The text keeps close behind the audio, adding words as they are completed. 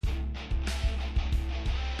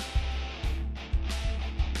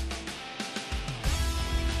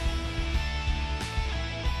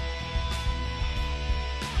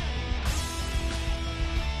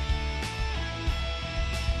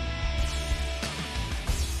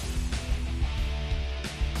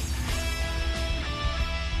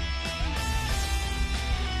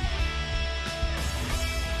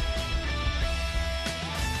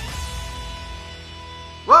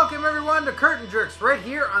everyone to Curtain Jerks, right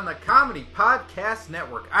here on the Comedy Podcast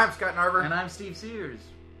Network. I'm Scott Narver. And I'm Steve Sears.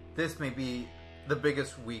 This may be the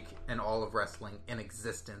biggest week in all of wrestling in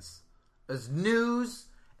existence. As news,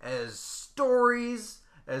 as stories,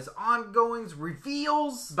 as ongoings,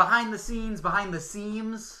 reveals. Behind the scenes, behind the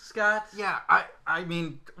seams, Scott. Yeah, I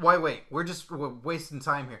mean, why wait? We're wasting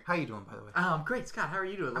time here. How you doing, by the way? Great, Scott. How are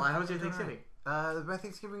you doing? How was your Thanksgiving? My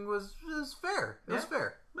Thanksgiving was fair. It was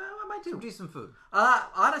fair. Well, mine too. Some decent food.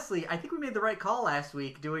 Honestly, I think we made the right call last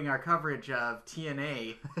week doing our coverage of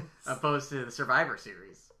TNA opposed to the Survivor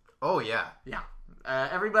Series. Oh, yeah. Yeah.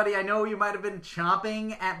 Everybody, I know you might have been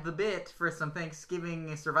chomping at the bit for some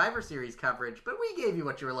Thanksgiving Survivor Series coverage, but we gave you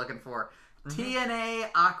what you were looking for. Mm-hmm. TNA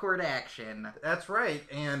awkward action. That's right.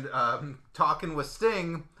 And talking with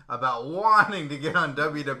Sting about wanting to get on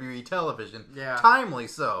WWE television. Yeah. Timely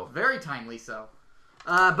so. Very timely so.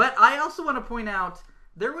 But I also want to point out,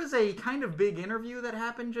 there was a kind of big interview that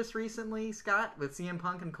happened just recently, Scott, with CM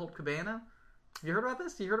Punk and Colt Cabana. Have you heard about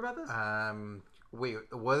this? Wait,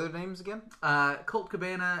 what are their names again? Colt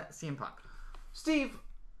Cabana, CM Punk. Steve,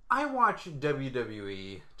 I watch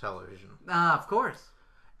WWE television. Of course.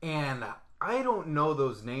 And I don't know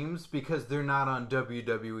those names because they're not on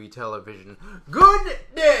WWE television. Good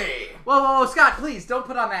day! Whoa, Scott, please, don't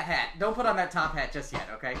put on that hat. Don't put on that top hat just yet,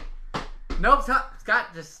 okay? Nope,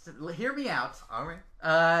 Scott, just hear me out. All right.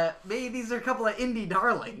 Maybe these are a couple of indie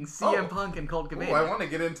darlings, CM Punk and Colt Cabana. Oh, I want to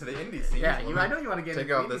get into the indie scene. Yeah, I know you want to get into the indie scene.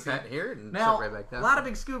 Take off this hat here and now, sit right back down. A lot of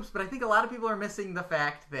big scoops, but I think a lot of people are missing the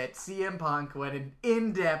fact that CM Punk went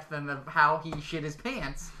in depth in how he shit his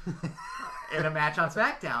pants in a match on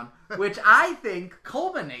SmackDown, which I think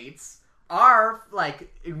culminates our,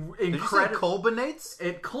 incredible... Did you say culminates?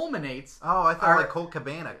 It culminates... Oh, I thought Colt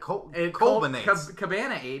Cabana. Culminates.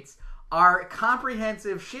 Cabana-ates our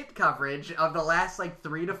comprehensive shit coverage of the last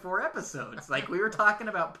 3 to 4 episodes. We were talking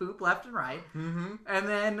about poop left and right, and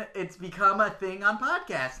then it's become a thing on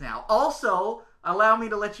podcasts now. Also, allow me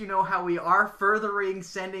to let you know how we are furthering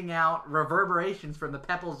sending out reverberations from the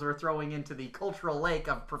pebbles we're throwing into the cultural lake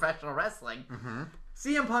of professional wrestling.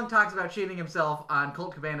 CM Punk talks about shitting himself on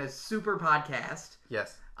Colt Cabana's Super podcast.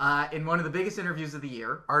 Yes. In one of the biggest interviews of the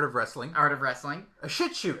year. Art of Wrestling. A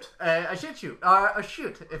shit shoot. A shit shoot. A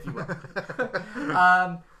shoot, if you will.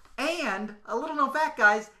 And, a little known fact,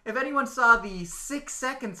 guys, if anyone saw the 6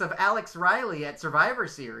 seconds of Alex Riley at Survivor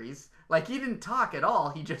Series, he didn't talk at all.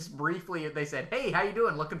 He just briefly, they said, hey, how you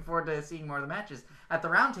doing? Looking forward to seeing more of the matches. At the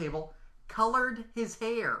round table, colored his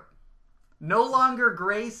hair. No longer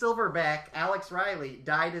gray silverback Alex Riley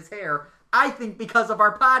dyed his hair, I think because of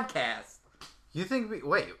our podcast. You think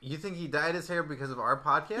he dyed his hair because of our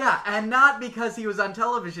podcast? Yeah, and not because he was on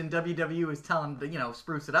television. WWE was telling him to,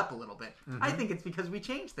 spruce it up a little bit. I think it's because we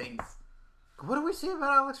changed things. What do we see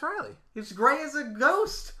about Alex Riley? He's gray as a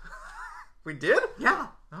ghost. We did? Yeah.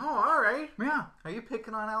 Oh, all right. Yeah. Are you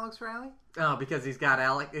picking on Alex Riley? Oh, because he's got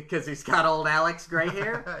old Alex gray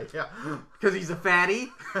hair? Yeah. Because he's a fatty?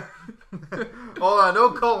 Hold on,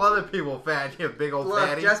 don't call other people fat, you big old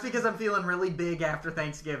fatty. Just because I'm feeling really big after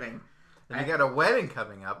Thanksgiving. And you got a wedding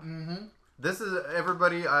coming up. Mm-hmm. This is,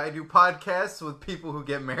 everybody, I do podcasts with people who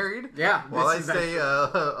get married. Yeah. While I say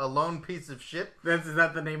a lone piece of shit. Is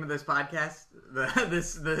that the name of this podcast?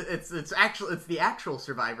 It's the actual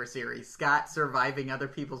Survivor Series. Scott surviving other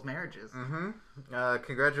people's marriages. Mm-hmm.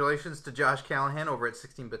 Congratulations to Josh Callahan over at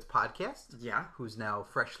 16 Bits Podcast. Yeah. Who's now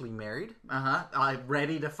freshly married.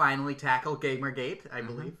 Ready to finally tackle Gamergate, I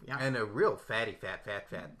believe. Yeah. And a real fatty fat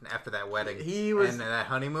after that wedding. And that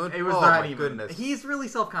honeymoon. It was the honeymoon. My goodness. He's really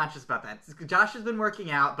self-conscious about that. Josh has been working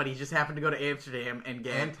out, but he just happened to go to Amsterdam and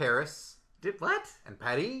get... And Paris. Did what? And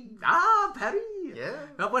Patty. Patty. Yeah.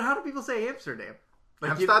 No, but how do people say Amsterdam?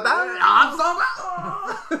 Amsterdam.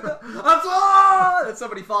 That's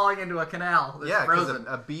somebody falling into a canal. Yeah, because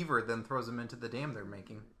a beaver then throws them into the dam they're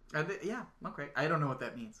making. Yeah, okay. I don't know what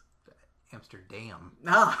that means. Amsterdam.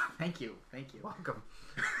 Thank you. Welcome.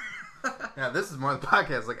 Now, this is more of the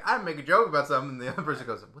podcast. I make a joke about something, and the other person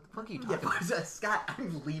goes, what the fuck are you talking about? Scott,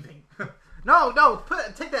 I'm leaving. No,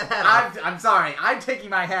 take that hat off. I'm sorry. I'm taking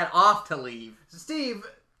my hat off to leave. Steve,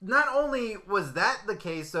 not only was that the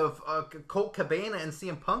case of Colt Cabana and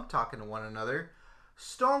CM Punk talking to one another,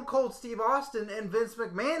 Stone Cold Steve Austin and Vince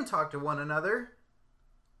McMahon talked to one another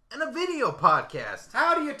in a video podcast.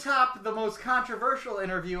 How do you top the most controversial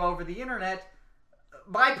interview over the internet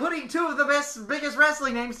by putting two of the biggest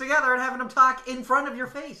wrestling names together and having them talk in front of your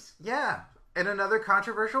face? Yeah, in another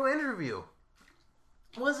controversial interview.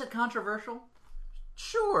 Was it controversial?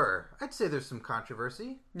 Sure. I'd say there's some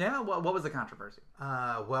controversy. Yeah? What was the controversy?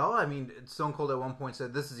 Well, I mean, Stone Cold at one point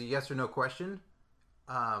said, this is a yes or no question.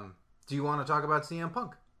 Do you want to talk about CM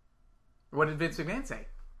Punk? What did Vince McMahon say?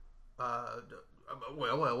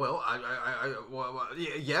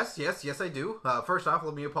 Yes, I do. First off,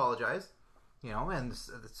 let me apologize. And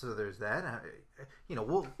so there's that.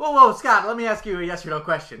 Whoa, Scott, let me ask you a yes or no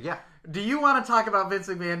question. Yeah. Do you want to talk about Vince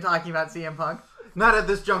McMahon talking about CM Punk? Not at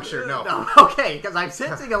this juncture, no. No, okay, because I'm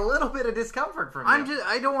sensing a little bit of discomfort from you.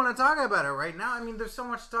 I don't want to talk about it right now. I mean, there's so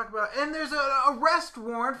much to talk about. And there's an arrest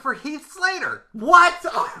warrant for Heath Slater. What?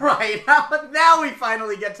 All right, now we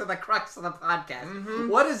finally get to the crux of the podcast. Mm-hmm.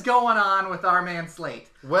 What is going on with our man Slate?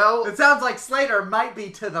 Well, it sounds like Slater might be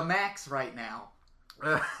to the max right now.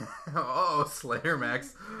 Slater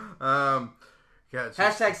Max.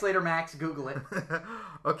 Hashtag Slater Max, Google it.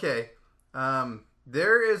 Okay.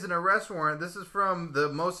 There is an arrest warrant. This is from the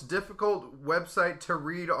most difficult website to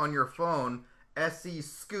read on your phone, SE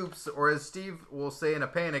Scoops, or as Steve will say in a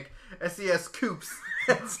panic, SES Scoops.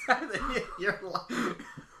 I'm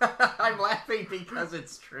laughing because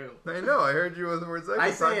it's true. I know. I heard you with the words.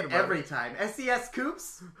 I say it every time. SES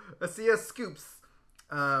Scoops? SES Scoops.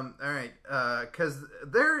 All right. Because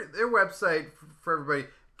their website, for everybody...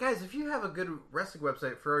 Guys, if you have a good wrestling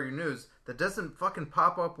website for all your news that doesn't fucking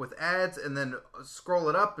pop up with ads and then scroll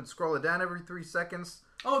it up and scroll it down every 3 seconds.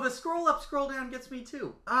 Oh, the scroll up, scroll down gets me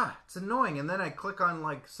too. It's annoying. And then I click on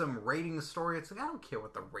like some ratings story. It's like, I don't care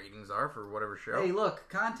what the ratings are for whatever show. Hey, look,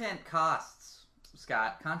 content costs,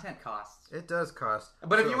 Scott. Content costs. It does cost.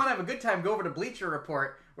 But if you want to have a good time, go over to Bleacher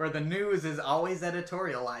Report, where the news is always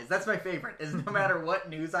editorialized. That's my favorite, is no matter what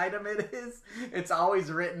news item it is, it's always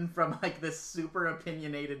written from like this super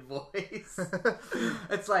opinionated voice.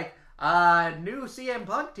 It's like, new CM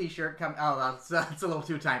Punk t-shirt coming... Oh, that's a little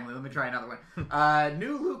too timely. Let me try another one.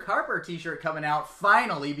 New Luke Harper t-shirt coming out,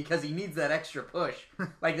 finally, because he needs that extra push.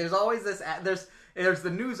 Like, there's always this... There's the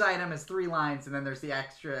news item is 3 lines, and then there's the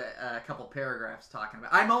extra couple paragraphs talking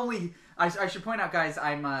about... I should point out, guys,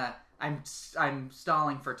 I'm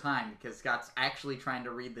stalling for time because Scott's actually trying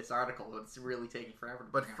to read this article. It's really taking forever.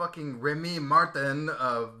 But fucking Remy Martin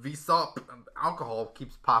of Vsop alcohol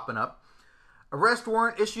keeps popping up. Arrest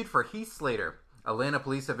warrant issued for Heath Slater. Atlanta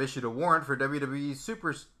police have issued a warrant for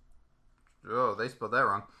WWE Oh, they spelled that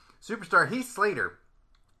wrong. Superstar Heath Slater.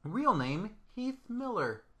 Real name, Heath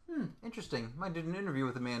Miller. Interesting. I did an interview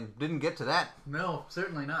with a man. Didn't get to that. No,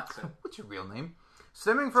 certainly not. So. What's your real name?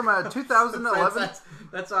 Stemming from a 2011...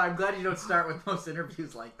 that's why I'm glad you don't start with most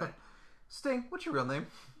interviews like that. Sting, what's your real name?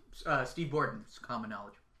 Steve Borden. It's common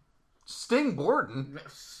knowledge. Sting Borden?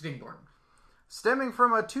 Sting Borden. Stemming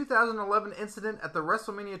from a 2011 incident at the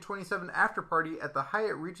WrestleMania 27 after party at the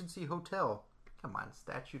Hyatt Regency Hotel. Come on,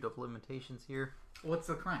 statute of limitations here. What's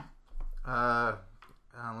the crime? Let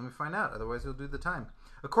me find out. Otherwise, you'll do the time.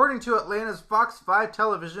 According to Atlanta's Fox 5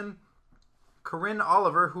 television... Corinne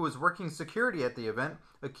Oliver, who was working security at the event,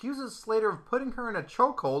 accuses Slater of putting her in a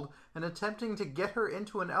chokehold and attempting to get her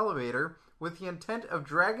into an elevator with the intent of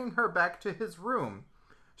dragging her back to his room.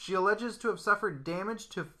 She alleges to have suffered damage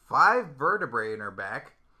to 5 vertebrae in her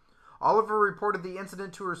back. Oliver reported the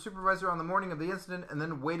incident to her supervisor on the morning of the incident and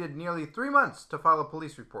then waited nearly 3 months to file a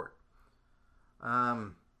police report.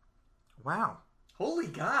 Wow. Holy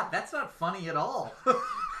God, that's not funny at all.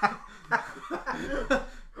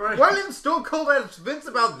 Right. Why didn't Stone Cold ask Vince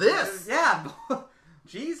about this? Yeah.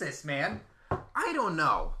 Jesus, man. I don't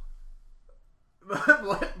know.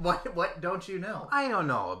 What don't you know? I don't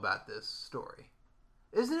know about this story.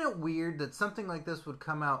 Isn't it weird that something like this would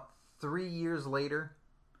come out 3 years later?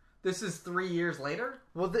 This is 3 years later?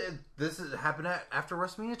 Well, this happened after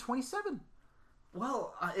WrestleMania 27.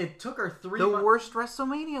 Well, it took her 3 months. The worst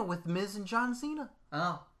WrestleMania with Miz and John Cena.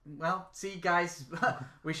 Oh. Well, see, guys,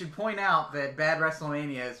 we should point out that bad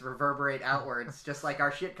WrestleManias reverberate outwards, just like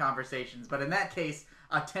our shit conversations. But in that case,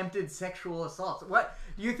 attempted sexual assaults. What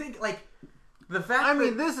do you think? Like the fact. I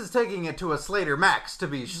mean, this is taking it to a Slater Max, to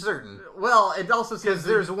be certain. Well, it also seems because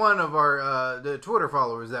there's one of our the Twitter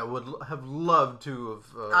followers that would have loved to have.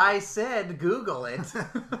 I said Google it.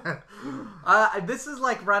 This is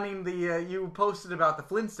like running the. You posted about the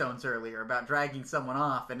Flintstones earlier about dragging someone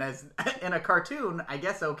off, and as in a cartoon, I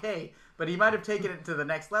guess okay, but he might have taken it to the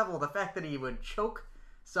next level. The fact that he would choke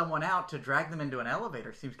someone out to drag them into an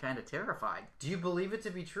elevator seems kind of terrifying. Do you believe it to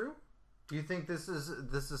be true? Do you think this is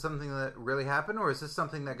something that really happened, or is this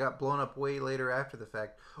something that got blown up way later after the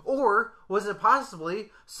fact? Or was it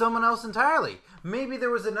possibly someone else entirely? Maybe there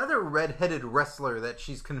was another red-headed wrestler that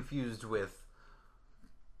she's confused with.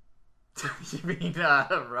 You mean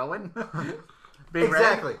Rowan? Big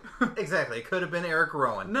exactly. Exactly. It could have been Eric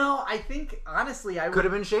Rowan. No, I think, honestly, could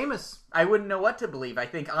have been Sheamus. I wouldn't know what to believe. I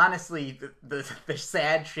think, honestly, the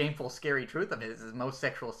sad, shameful, scary truth of it is most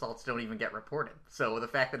sexual assaults don't even get reported. So the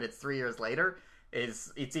fact that it's 3 years later,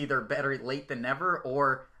 is it's either better late than never,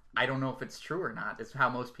 or I don't know if it's true or not. It's how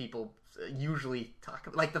most people usually talk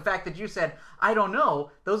about. Like the fact that you said, I don't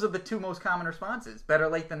know, those are the two most common responses. Better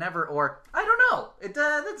late than never, or I don't know.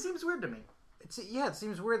 That seems weird to me. It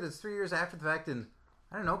seems weird that it's 3 years after the fact, and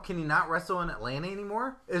I don't know, can he not wrestle in Atlanta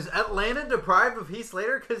anymore? Is Atlanta deprived of Heath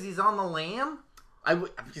Slater because he's on the lam?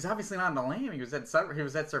 He's obviously not on the lam. He was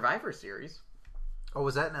at Survivor Series. Oh,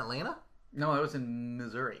 was that in Atlanta? No, it was in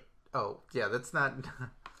Missouri. Oh, yeah, that's not...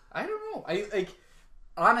 I don't know.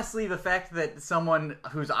 Honestly, the fact that someone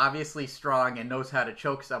who's obviously strong and knows how to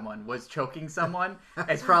choke someone was choking someone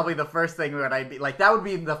is probably the first thing that I'd be like. That would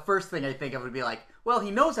be the first thing I think of. Would be like, well,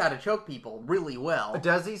 he knows how to choke people really well.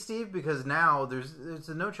 Does he, Steve? Because now there's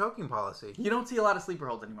a no choking policy. You don't see a lot of sleeper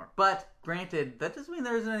holds anymore. But granted, that doesn't mean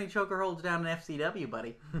there isn't any choker holds down in FCW,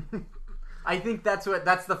 buddy. I think that's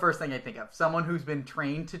the first thing I think of. Someone who's been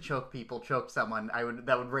trained to choke people, choke someone.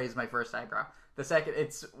 That would raise my first eyebrow. The second,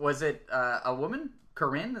 was it a woman?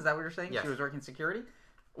 Corinne, is that what you're saying? Yes. She was working security?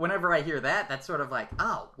 Whenever I hear that, that's sort of like,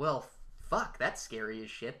 oh, well, fuck, that's scary as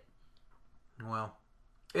shit. Well,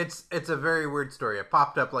 it's a very weird story. It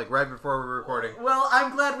popped up like right before we were recording. Well,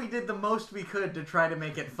 I'm glad we did the most we could to try to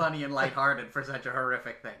make it funny and lighthearted for such a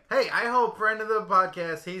horrific thing. Hey, I hope friend of the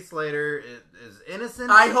podcast, Heath Slater, is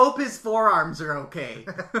innocent. I hope his forearms are okay.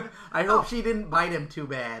 I hope she didn't bite him too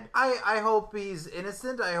bad. I hope he's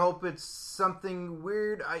innocent. I hope it's something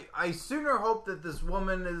weird. I sooner hope that this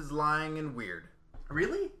woman is lying and weird.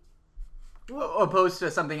 Really? Well, opposed to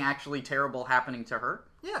something actually terrible happening to her?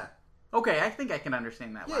 Yeah. Okay, I think I can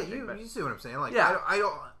understand that. Yeah, logic, you see what I'm saying? Like, yeah.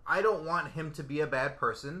 I don't want him to be a bad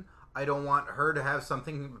person. I don't want her to have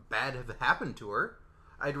something bad have happened to her.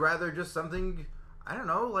 I'd rather just something, I don't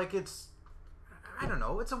know, like it's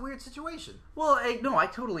a weird situation. Well, I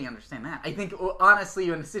totally understand that. I think, honestly,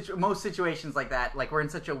 in most situations like that, like we're in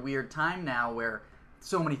such a weird time now where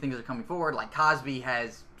so many things are coming forward. Like Cosby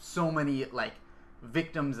has so many, like,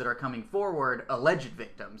 victims that are coming forward, alleged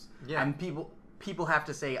victims. Yeah. And people have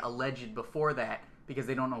to say alleged before that because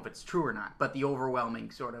they don't know if it's true or not. But the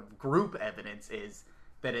overwhelming sort of group evidence is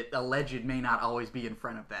that alleged may not always be in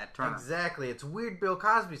front of that term. Exactly. It's weird Bill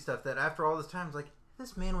Cosby stuff that after all this time, it's like,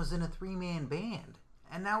 this man was in a 3-man band.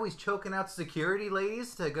 And now he's choking out security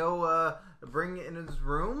ladies to go bring in his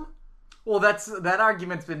room? Well, that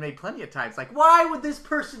argument's been made plenty of times. Like, why would this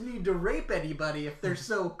person need to rape anybody if they're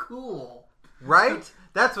so cool? Right?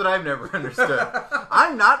 That's what I've never understood.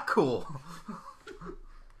 I'm not cool.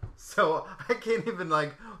 So I can't even,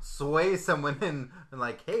 like, sway someone in and,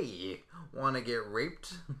 like, hey, want to get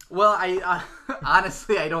raped? Well, I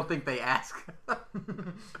honestly, I don't think they ask.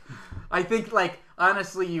 I think, like,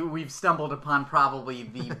 honestly, we've stumbled upon probably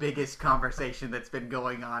the biggest conversation that's been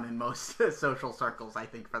going on in most social circles, I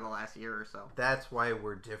think, for the last year or so. That's why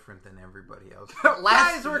we're different than everybody else.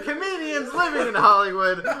 Guys, we're comedians living in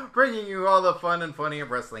Hollywood, bringing you all the fun and funny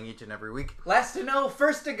of wrestling each and every week. Last to know,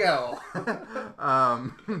 first to go.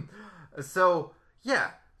 So,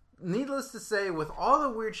 yeah. Needless to say, with all the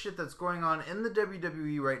weird shit that's going on in the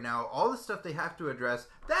WWE right now, all the stuff they have to address,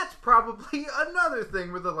 that's probably another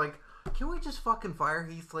thing where they're like, can we just fucking fire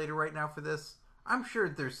Heath Slater right now for this? I'm sure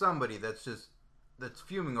there's somebody that's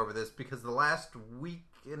fuming over this because the last week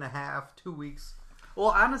and a half, 2 weeks... Well,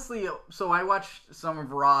 honestly, so I watched some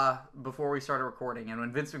of Raw before we started recording, and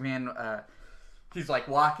when Vince McMahon... he's like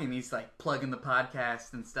walking, he's like plugging the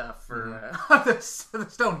podcast and stuff for the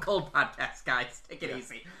Stone Cold podcast, guys. Take it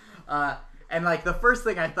easy. And like the first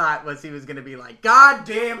thing I thought was he was going to be like,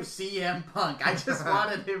 "Goddamn CM Punk." I just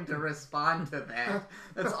wanted him to respond to that.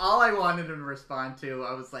 That's all I wanted him to respond to.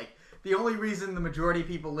 I was like, the only reason the majority of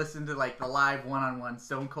people listen to like the live one-on-one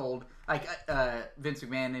Stone Cold like Vince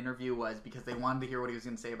McMahon interview was because they wanted to hear what he was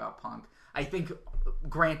going to say about Punk. I think,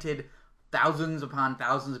 granted, thousands upon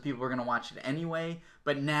thousands of people were going to watch it anyway,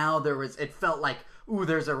 but now it felt like, ooh,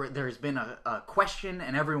 there's been a question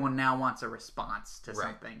and everyone now wants a response to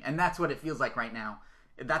something. And that's what it feels like right now.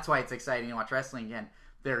 That's why it's exciting to watch wrestling again.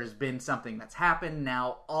 There has been something that's happened.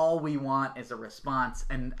 Now all we want is a response,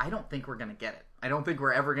 and I don't think we're going to get it. I don't think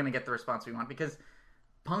we're ever going to get the response we want because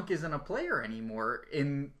Punk isn't a player anymore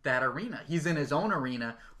in that arena. He's in his own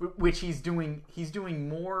arena, which he's doing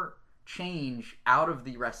more change out of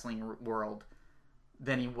the wrestling world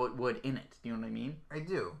than he would in it. Do you know what I mean? I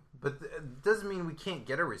do. But it doesn't mean we can't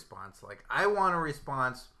get a response. Like, I want a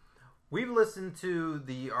response. We've listened to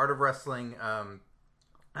The Art of Wrestling. I'm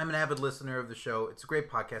an avid listener of the show. It's a great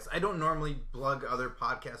podcast. I don't normally plug other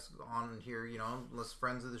podcasts on here, unless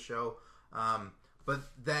friends of the show. But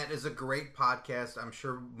that is a great podcast. I'm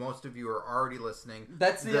sure most of you are already listening.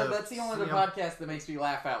 That's the only other podcast that makes me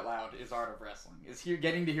laugh out loud is Art of Wrestling. Is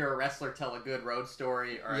getting to hear a wrestler tell a good road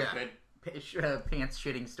story or a good pants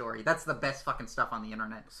shitting story. That's the best fucking stuff on the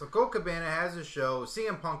internet. So Colt Cabana has a show.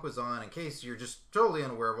 CM Punk was on. In case you're just totally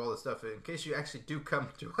unaware of all this stuff, in case you actually do come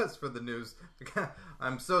to us for the news,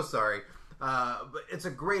 I'm so sorry. But it's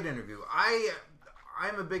a great interview.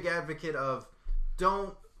 I'm a big advocate of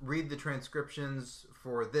don't read the transcriptions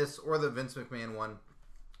for this or the Vince McMahon one.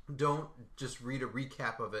 Don't just read a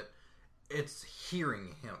recap of it. It's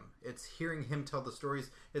hearing him. It's hearing him tell the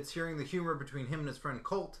stories. It's hearing the humor between him and his friend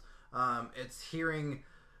Colt. It's hearing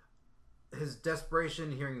his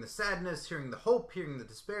desperation, hearing the sadness, hearing the hope, hearing the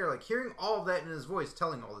despair, like hearing all of that in his voice,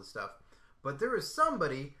 telling all this stuff. But there is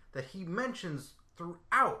somebody that he mentions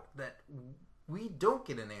throughout that we don't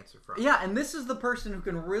get an answer from. Yeah, and this is the person who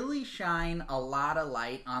can really shine a lot of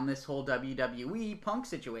light on this whole WWE Punk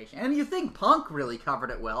situation. And you think Punk really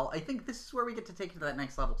covered it well. I think this is where we get to take it to that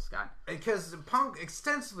next level, Scott. Because Punk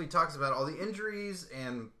extensively talks about all the injuries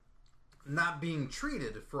and not being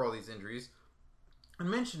treated for all these injuries, and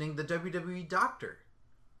mentioning the WWE doctor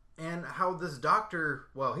and how this doctor,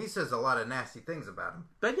 well, he says a lot of nasty things about him.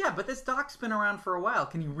 But this doc's been around for a while.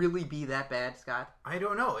 Can he really be that bad, Scott? I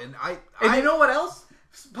don't know. And you know what else?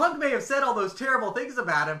 Punk may have said all those terrible things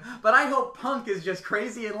about him, but I hope Punk is just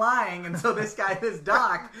crazy and lying, and so this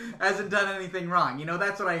doc, hasn't done anything wrong. You know,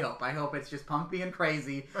 that's what I hope. I hope it's just Punk being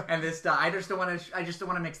crazy, and this doc. I just don't want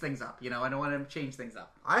to mix things up. You know, I don't want to change things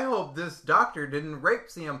up. I hope this doctor didn't rape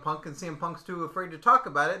CM Punk, and CM Punk's too afraid to talk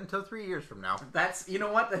about it until 3 years from now. You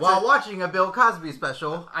know what? While watching a Bill Cosby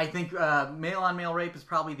special. I think male-on-male rape is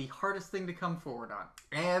probably the hardest thing to come forward on.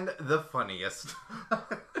 And the funniest.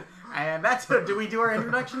 And that's do we do our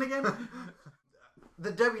introduction again?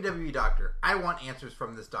 The WWE doctor. I want answers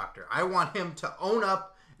from this doctor. I want him to own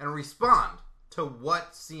up and respond to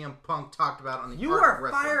what CM Punk talked about on the You Art of are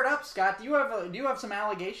Wrestling. fired up, Scott. Do you have some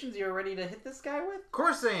allegations you're ready to hit this guy with? Of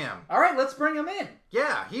course I am. All right, let's bring him in.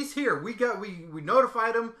 Yeah, he's here. We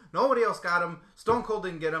notified him. Nobody else got him. Stone Cold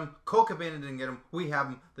didn't get him. Colt Cabana didn't get him. We have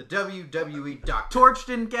him. The WWE doctor. Torch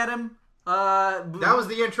didn't get him. That was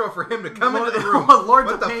the intro for him to come into the room. Lords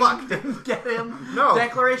what of the Pain fuck? didn't get him. No.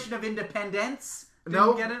 Declaration of Independence didn't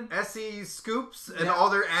Nope. get him. SE Scoops and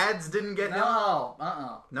all their ads didn't get him.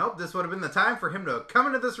 No. Nope. This would have been the time for him to come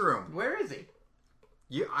into this room. Where is he?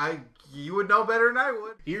 You would know better than I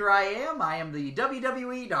would. Here I am. I am the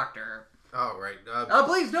WWE doctor. Oh, right.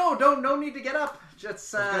 Please, no need to get up.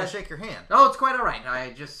 Just, I was going to shake your hand. No, it's quite all right.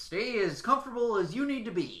 I just stay as comfortable as you need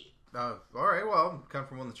to be. All right, well, I'm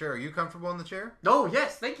comfortable in the chair. Are you comfortable in the chair? Oh,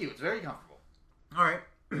 yes, thank you. It's very comfortable. All right.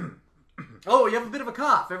 Oh, you have a bit of a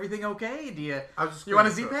cough. Everything okay? You want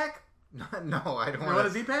a Z-Pack? No, I don't want You want a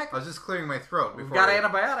Z-Pack? I was just clearing my throat. We've got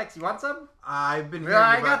antibiotics. You want some? I've been hearing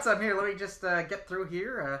I got some here. Let me just get through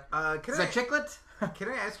here. Is that chiclet? Can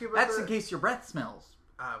I ask you about That's in case your breath smells.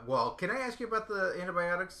 Can I ask you about the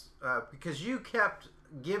antibiotics? Because you kept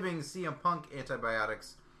giving CM Punk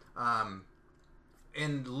antibiotics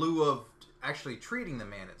in lieu of actually treating the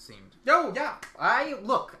man, it seemed. Oh, yeah. I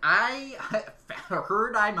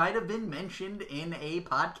heard I might have been mentioned in a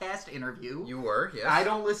podcast interview. You were, yes. I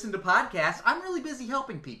don't listen to podcasts. I'm really busy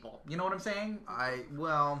helping people. You know what I'm saying?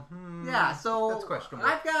 Yeah, so that's questionable.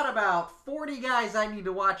 I've got about 40 guys I need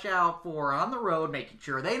to watch out for on the road, making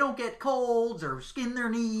sure they don't get colds or skin their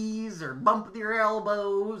knees or bump their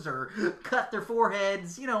elbows or cut their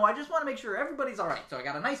foreheads. You know, I just want to make sure everybody's all right. So I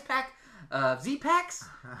got a nice pack of Z-Packs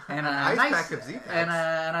and pack of Z-Packs. and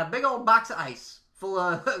a big old box of ice full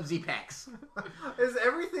of Z-Packs. Is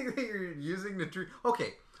everything that you're using to treat...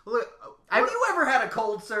 Okay, look... Have you ever had a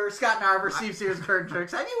cold, sir? Scott Narver, Steve Sears, Curtain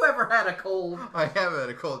Jerks. Have you ever had a cold? I have had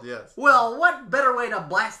a cold, yes. Well, what better way to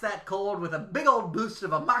blast that cold with a big old boost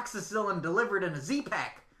of amoxicillin delivered in a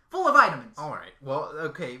Z-Pack full of vitamins? All right. Well,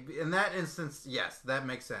 okay. In that instance, yes, that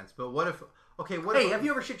makes sense. But what if... Okay, Hey, have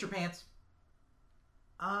you ever shit your pants?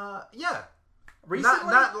 Yeah.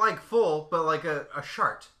 Recently? Not like full, but like a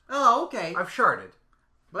shart. Oh, okay. I've sharted.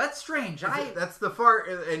 Well, that's strange. That's the fart,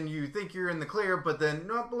 and you think you're in the clear, but then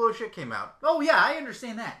no, below shit came out. Oh yeah, I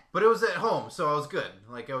understand that. But it was at home, so I was good.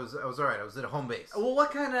 Like I was all right. I was at a home base. Well,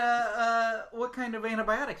 what kind of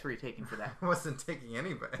antibiotics were you taking for that? I wasn't taking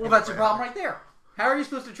any. Well, that's your problem right there. How are you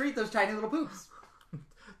supposed to treat those tiny little poops?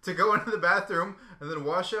 To go into the bathroom and then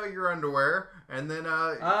wash out your underwear and then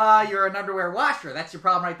you're an underwear washer. That's your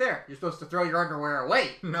problem right there. You're supposed to throw your underwear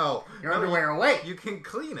away. No. Your underwear away. You can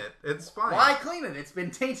clean it. It's fine. Why clean it? It's been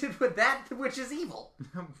tainted with that which is evil.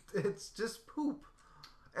 It's just poop.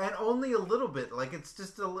 And only a little bit. Like, it's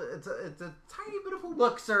just it's a tiny bit of a...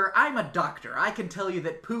 Look, sir, I'm a doctor. I can tell you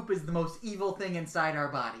that poop is the most evil thing inside our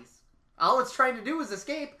bodies. All it's trying to do is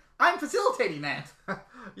escape. I'm facilitating that.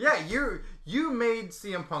 Yeah, you made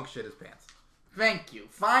CM Punk shit his pants. Thank you.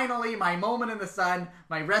 Finally, my moment in the sun,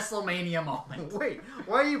 my WrestleMania moment. Wait,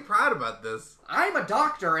 why are you proud about this? I'm a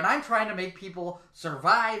doctor, and I'm trying to make people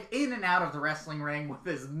survive in and out of the wrestling ring with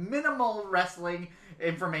as minimal wrestling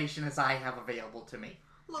information as I have available to me.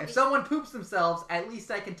 Look, if someone poops themselves, at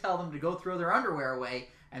least I can tell them to go throw their underwear away,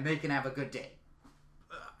 and they can have a good day.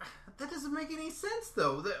 That doesn't make any sense,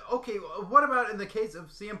 though. Okay, what about in the case of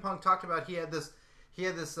CM Punk talked about he had this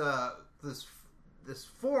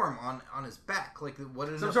form on his back, like what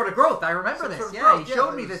is some sort of growth. I remember this. Yeah, he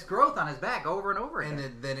showed me this growth on his back over and over again.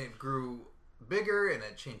 And then it grew bigger and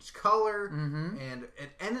it changed color, and it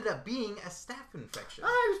ended up being a staph infection.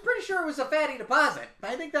 I was pretty sure it was a fatty deposit.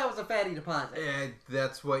 I think that was a fatty deposit. And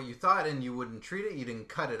that's what you thought, and you wouldn't treat it. You didn't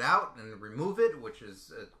cut it out and remove it, which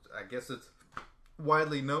is, I guess it's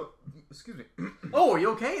widely known. Excuse me. Oh, are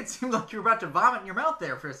you okay? It seemed like you were about to vomit in your mouth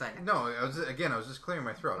there for a second. No, I was just clearing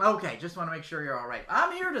my throat. Okay, just want to make sure you're all right.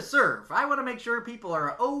 I'm here to serve. I want to make sure people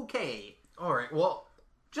are okay. All right. Well,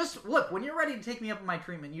 just look, when you're ready to take me up on my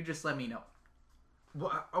treatment, you just let me know.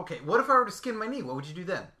 Well, okay. What if I were to skin my knee? What would you do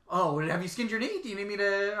then? Oh, have you skinned your knee? Do you need me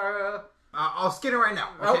to? I'll skin it right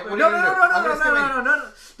now. Okay, no.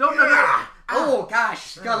 Oh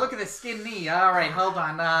gosh, God, look at this skin knee. All right, hold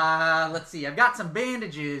on. Let's see. I've got some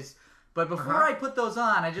bandages, but before I put those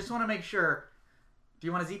on, I just want to make sure. Do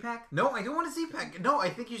you want a Z-Pack? No, I don't want a Z-Pack. No, I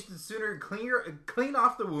think you should sooner clean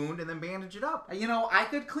off the wound and then bandage it up. You know, I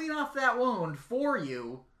could clean off that wound for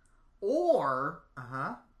you, or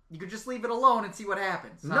you could just leave it alone and see what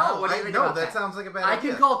happens. No, what do you think about that? Sounds like a bad idea. I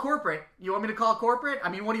can call corporate. You want me to call corporate? I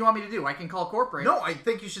mean, what do you want me to do? I can call corporate. No, I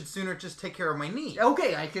think you should sooner just take care of my knee.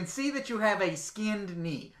 Okay, I can see that you have a skinned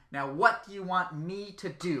knee. Now, what do you want me to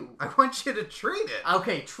do? I want you to treat it.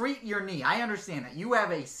 Okay, treat your knee. I understand that. You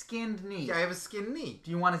have a skinned knee. Yeah, I have a skinned knee.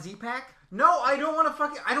 Do you want a Z-Pack? No, I don't want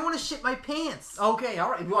to I don't want to shit my pants. Okay,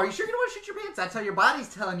 all right. Well, are you sure you don't want to shit your pants? That's how your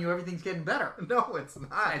body's telling you everything's getting better. No, it's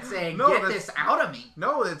not. It's saying, get this out of me.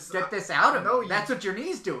 No, it's... Get this out of me. That's what your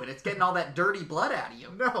knee's doing. It's getting all that dirty blood out of you.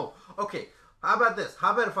 No. Okay, how about this?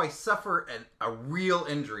 How about if I suffer a real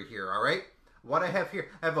injury here, all right? What I have here,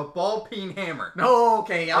 I have a ball peen hammer. No,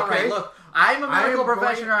 okay, all right. Look, I'm a medical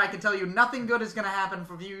professional. I can tell you nothing good is going to happen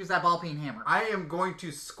if you use that ball peen hammer. I am going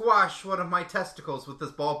to squash one of my testicles with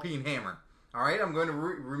this ball peen hammer. All right, I'm going to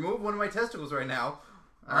remove one of my testicles right now.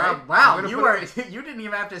 All right. Wow, you didn't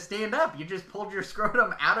even have to stand up. You just pulled your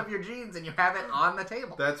scrotum out of your jeans and you have it on the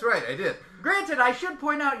table. That's right, I did. Granted, I should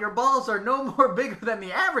point out your balls are no more bigger than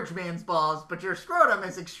the average man's balls, but your scrotum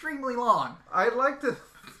is extremely long. I'd like to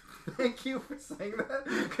thank you for saying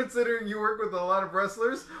that, considering you work with a lot of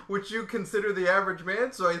wrestlers, which you consider the average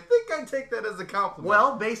man, so I think I take that as a compliment.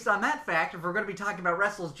 Well, based on that fact, if we're going to be talking about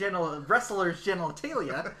wrestlers'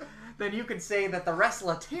 genitalia, then you could say that the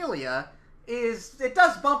wrestletalia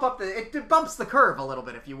it bumps the curve a little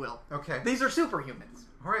bit, if you will. Okay. These are superhumans.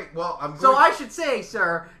 All right, well, I should say,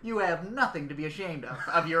 sir, you have nothing to be ashamed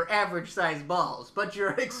of your average-sized balls, but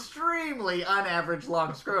your extremely unaverage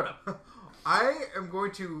long scrotum. I am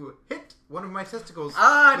going to hit one of my testicles.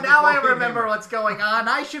 Now I remember what's going on.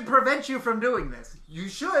 I should prevent you from doing this. You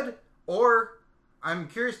should, or I'm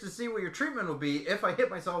curious to see what your treatment will be if I hit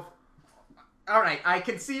myself. All right, I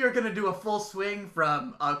can see you're going to do a full swing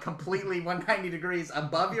from completely 190 degrees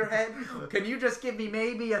above your head. Can you just give me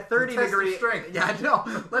maybe a 30-degree strength? Yeah, no.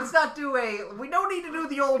 Let's not do we don't need to do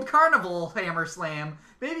the old carnival hammer slam.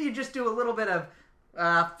 Maybe you just do a little bit of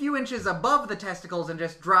a few inches above the testicles and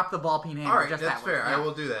just drop the ball peen hammer. All right, just that's that way. fair. Yeah. I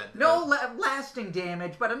will do that. No lasting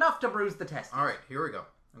damage, but enough to bruise the testicles. All right, here we go.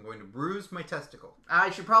 I'm going to bruise my testicle.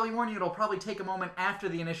 I should probably warn you, it'll probably take a moment after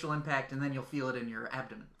the initial impact, and then you'll feel it in your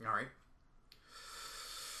abdomen. All right.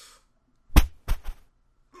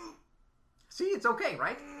 See, it's okay,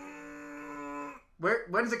 right?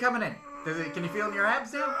 When's it coming in? Can you feel it in your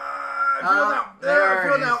abs now? I feel it now. I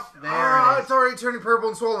feel it now. It's already turning purple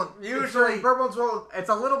and swollen. Usually, purple and swollen. It's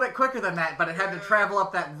a little bit quicker than that, but it had to travel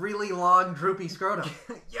up that really long, droopy scrotum.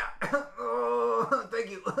 Yeah. Oh,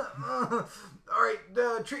 thank you. All right,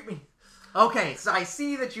 treat me. Okay, so I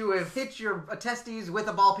see that you have hit your testes with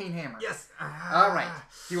a ball peen hammer. Yes. All right.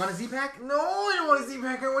 Do you want a Z-Pack? No, I don't want a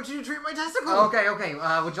Z-Pack. I want you to treat my testicle. Okay.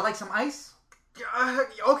 Would you like some ice?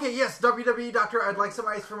 Okay, yes. WWE doctor, I'd like some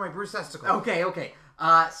ice for my bruised testicle. Okay.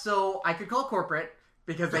 So I could call corporate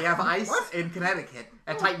because they have ice in Connecticut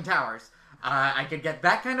at Titan Towers. I could get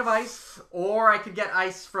that kind of ice, or I could get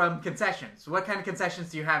ice from concessions. What kind of concessions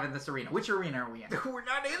do you have in this arena? Which arena are we in? We're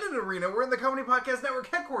not in an arena. We're in the Comedy Podcast Network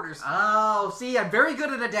headquarters. Oh, see, I'm very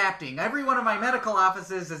good at adapting. Every one of my medical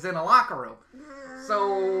offices is in a locker room.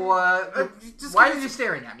 So, why are you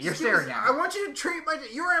staring at me? You're staring at me. I want you to treat my...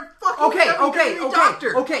 You're a fucking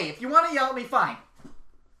doctor. Okay, if you want to yell at me, fine.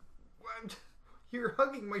 You're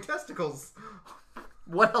hugging my testicles.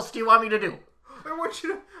 What else do you want me to do? I want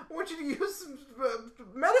you to use some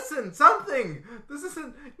medicine, something. This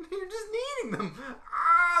isn't... You're just needing them.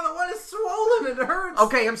 The one is swollen. It hurts.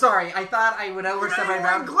 Okay, I'm sorry. I thought I would overstep my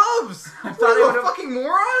boundaries. Gloves. I thought you a fucking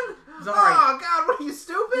moron? Sorry. Oh, God, what are you,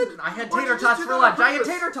 stupid? I had tater tots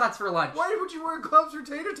for lunch. Why would you wear gloves for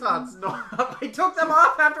tater tots? No, I took them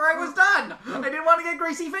off after I was done. I didn't want to get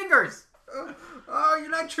greasy fingers. You're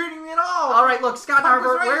not treating me at all. All right, look, Scott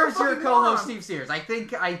Narver, right, where's your co-host Steve Sears? I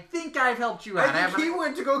think I've helped you out. I think he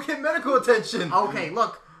went to go get medical attention. Okay,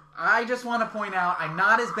 look, I just want to point out I'm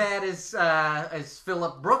not as bad as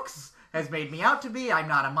Philip Brooks has made me out to be. I'm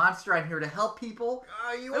not a monster. I'm here to help people.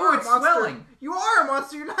 You are a monster. Swelling. You are a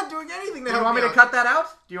monster. You're not doing anything to help me. Do you want me to cut that out?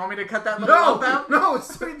 Do you want me to cut that little lump out? No,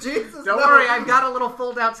 sweet Jesus. Don't worry, I've got a little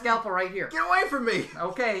fold-out scalpel right here. Get away from me.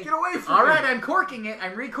 Okay. Get away from me. All right, I'm corking it.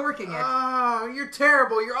 I'm recorking it. Oh, you're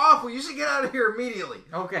terrible. You're awful. You should get out of here immediately.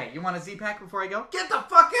 Okay, you want a Z-Pack before I go? Get the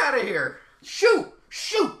fuck out of here. Shoot,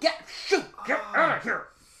 get out of here.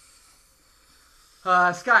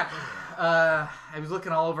 Scott, I was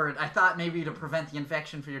looking all over it. I thought maybe to prevent the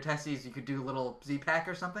infection for your testes, you could do a little Z-Pack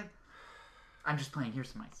or something. I'm just playing. Here's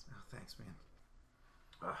some ice. Oh, thanks,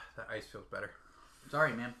 man. That ice feels better.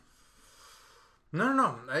 Sorry, man.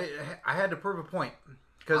 No. I had to prove a point.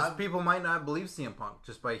 Because people might not believe CM Punk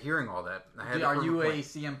just by hearing all that. Are you a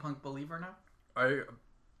CM Punk believer now?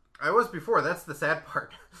 I was before. That's the sad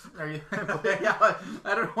part. Are you? Yeah,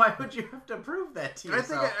 I don't know. Why would you have to prove that to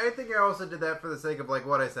yourself? I think I also did that for the sake of like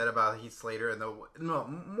what I said about Heath Slater and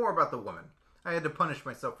more about the woman. I had to punish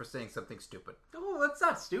myself for saying something stupid. Oh, that's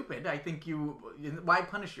not stupid. I think why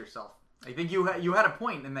punish yourself? I think you had a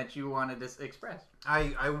point in that you wanted to express.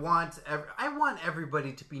 I want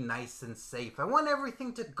everybody to be nice and safe. I want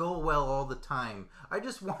everything to go well all the time. I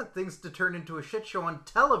just want things to turn into a shit show on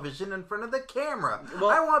television in front of the camera.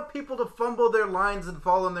 Well, I want people to fumble their lines and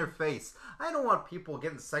fall on their face. I don't want people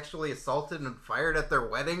getting sexually assaulted and fired at their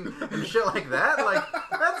wedding and shit like that. Like,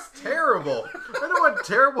 that's terrible. I don't want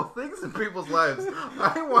terrible things in people's lives.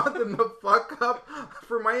 I want them to fuck up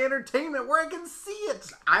for my entertainment where I can see it.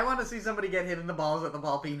 I want to see somebody get hit in the balls with a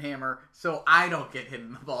ball peen hammer so I don't get hit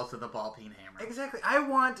in the balls with a ball peen hammer. Exactly. I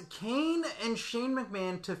want Kane and Shane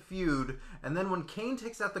McMahon to feud, and then when Kane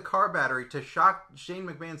takes out the car battery to shock Shane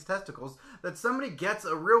McMahon's testicles, that somebody gets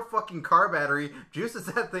a real fucking car battery, juices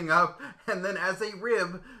that thing up, and then as a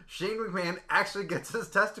rib, Shane McMahon actually gets his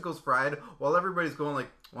testicles fried while everybody's going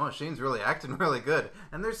like, wow, Shane's really acting really good.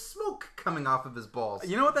 And there's smoke coming off of his balls.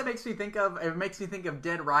 You know what that makes me think of? It makes me think of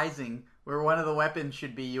Dead Rising, where one of the weapons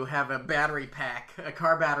should be you have a battery pack, a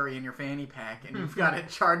car battery in your fanny pack, and you've got it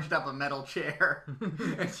charged up a metal chair,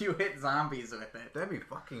 and you hit zombies with it. That'd be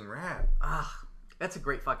fucking rad. That's a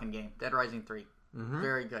great fucking game. Dead Rising 3. Mm-hmm.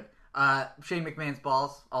 Very good. Shane McMahon's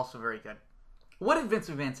balls, also very good. What did Vince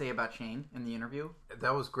McMahon say about Shane in the interview?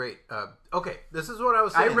 That was great. Okay, this is what I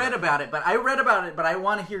was saying. I read about it, but I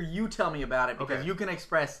want to hear you tell me about it because you can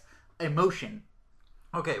express emotion.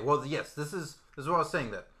 Okay, well, yes, this is what I was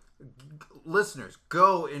saying. That listeners,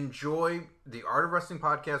 go enjoy the Art of Wrestling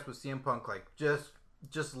podcast with CM Punk. Like, just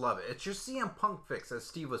love it. It's your CM Punk fix, as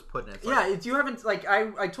Steve was putting it. It's like, you haven't like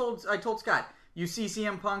I told Scott. You see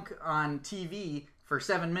CM Punk on TV for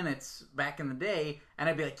 7 minutes back in the day, and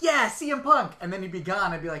I'd be like, yeah, CM Punk, and then he'd be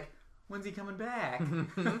gone. I'd be like, when's he coming back?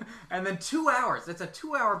 And then 2 hours. It's a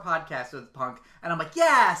 2-hour podcast with Punk, and I'm like,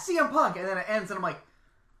 yeah, CM Punk, and then it ends, and I'm like,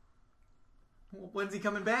 when's he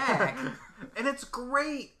coming back? And it's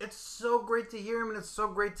great. It's so great to hear him, and it's so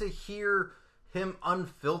great to hear him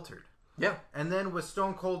unfiltered. Yeah. And then with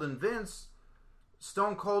Stone Cold and Vince,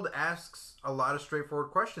 Stone Cold asks a lot of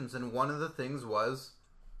straightforward questions, and one of the things was,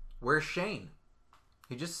 where's Shane?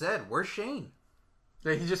 He just said, where's Shane?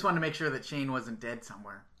 Yeah, he just wanted to make sure that Shane wasn't dead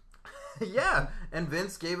somewhere. Yeah, and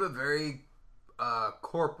Vince gave a very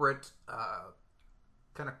corporate,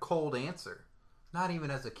 kind of cold answer. Not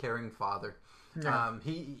even as a caring father. Yeah.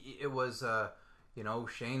 It was,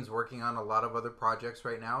 Shane's working on a lot of other projects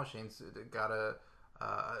right now. Shane's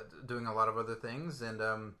doing a lot of other things, and,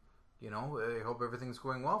 I hope everything's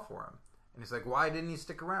going well for him. And he's like, why didn't he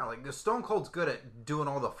stick around? Like, Stone Cold's good at doing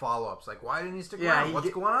all the follow-ups. Like, why didn't he stick around? What's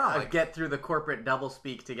going on? Like, get through the corporate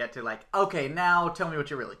doublespeak to get to, like, okay, now tell me what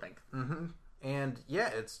you really think. Mm-hmm. And yeah,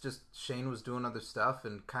 it's just Shane was doing other stuff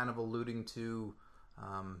and kind of alluding to,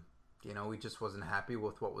 he just wasn't happy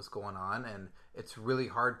with what was going on. And it's really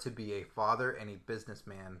hard to be a father and a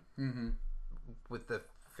businessman with the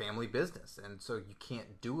family business. And so you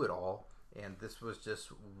can't do it all. And this was just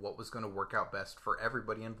what was going to work out best for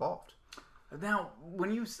everybody involved. Now,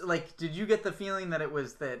 when you, did you get the feeling that it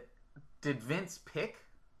was that, did Vince pick?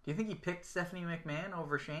 Do you think he picked Stephanie McMahon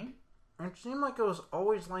over Shane? It seemed like it was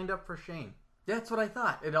always lined up for Shane. That's what I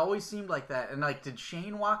thought. It always seemed like that. And, did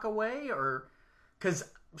Shane walk away? Or... Because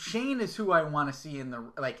Shane is who I want to see in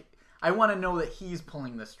the... I want to know that he's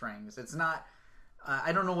pulling the strings. It's not...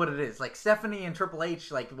 I don't know what it is. Stephanie and Triple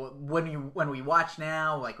H, when we watch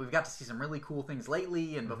now, we've got to see some really cool things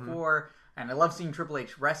lately and before. And I love seeing Triple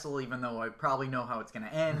H wrestle, even though I probably know how it's going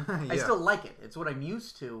to end. I still like it. It's what I'm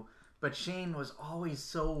used to. But Shane was always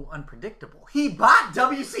so unpredictable. He bought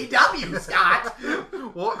WCW, Scott!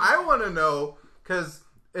 Well, I want to know, because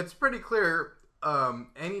it's pretty clear,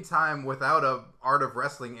 anytime without a Art of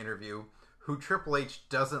Wrestling interview, who Triple H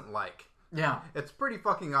doesn't like. Yeah. It's pretty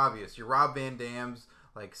fucking obvious. Your Rob Van Dam's,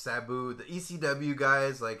 Sabu, the ECW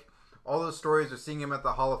guys, all those stories are seeing him at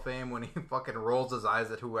the Hall of Fame when he fucking rolls his eyes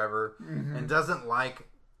at whoever and doesn't like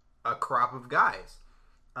a crop of guys.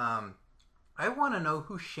 I want to know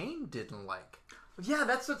who Shane didn't like. Yeah,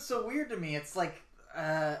 that's what's so weird to me. It's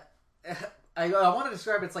I want to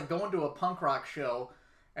describe it, it's like going to a punk rock show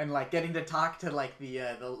and getting to talk to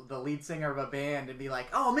the lead singer of a band and be like,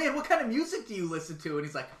 oh man, what kind of music do you listen to? And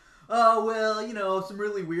he's like, oh well, some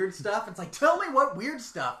really weird stuff. It's like, tell me what weird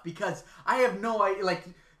stuff, because I have no idea.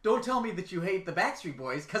 Don't tell me that you hate the Backstreet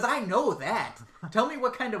Boys, because I know that. Tell me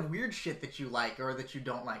what kind of weird shit that you like or that you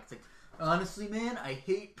don't like. It's like, honestly, man, I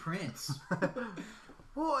hate Prince.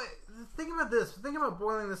 Well, think about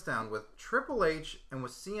boiling this down. With Triple H and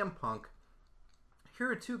with CM Punk, here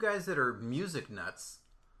are two guys that are music nuts,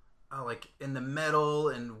 in the metal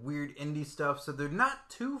and weird indie stuff, so they're not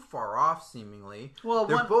too far off, seemingly. Well,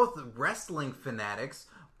 they're both wrestling fanatics,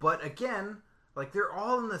 but again... they're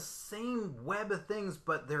all in the same web of things,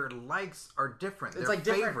 but their likes are different. They're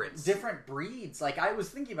favorites. Different breeds. I was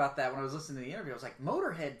thinking about that when I was listening to the interview. I was like,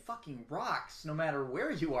 Motorhead fucking rocks no matter where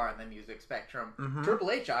you are in the music spectrum. Mm-hmm. Triple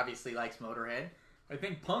H obviously likes Motorhead. I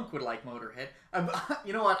think Punk would like Motorhead.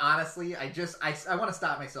 You know what? Honestly, I want to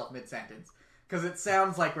stop myself mid-sentence. Because it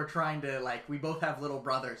sounds like we're trying to, we both have little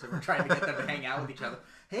brothers and we're trying to get them to hang out with each other.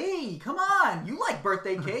 Hey, come on! You like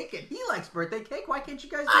birthday cake and he likes birthday cake. Why can't you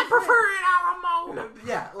guys be I prefer it Alamo!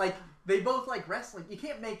 Yeah, they both like wrestling. You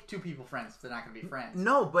can't make two people friends if they're not going to be friends.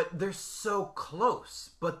 No, but they're so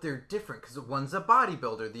close. But they're different because one's a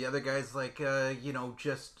bodybuilder. The other guy's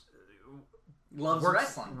just... Loves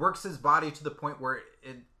wrestling. Works his body to the point where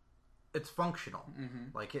it's functional.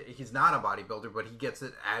 Mm-hmm. He's not a bodybuilder, but he gets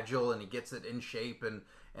it agile and he gets it in shape and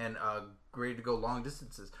ready to go long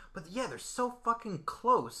distances. But yeah, they're so fucking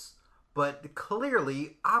close, but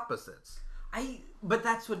clearly opposites. But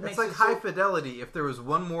that's what makes it's High Fidelity. If there was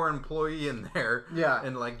one more employee in there, yeah,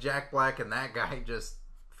 and Jack Black and that guy just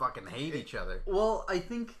fucking hate each other. Well, I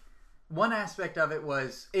think one aspect of it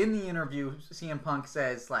was in the interview, CM Punk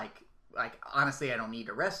says honestly, I don't need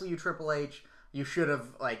to wrestle you, Triple H. You should have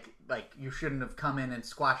you shouldn't have come in and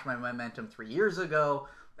squashed my momentum 3 years ago.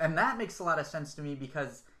 And that makes a lot of sense to me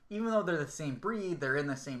because even though they're the same breed, they're in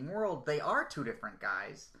the same world, they are two different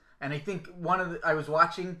guys. And I think I was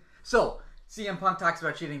watching, so CM Punk talks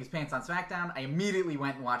about shitting his pants on SmackDown. I immediately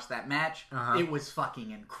went and watched that match. Uh-huh. It was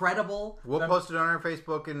fucking incredible. We'll post it on our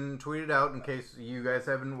Facebook and tweet it out in case you guys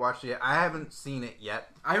haven't watched it yet. I haven't seen it yet.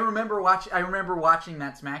 I remember watching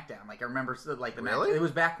that SmackDown. I remember the really? match. It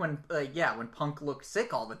was back when when Punk looked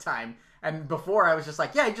sick all the time. And before I was just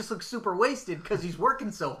he just looks super wasted because he's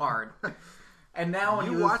working so hard. And now when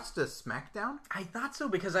you watched a SmackDown? I thought so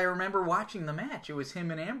because I remember watching the match. It was him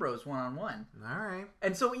and Ambrose 1-on-1. All right.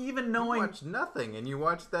 And so even knowing... You watched nothing and you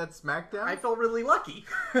watched that SmackDown? I felt really lucky.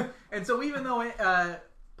 And so even though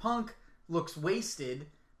Punk looks wasted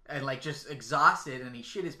and just exhausted and he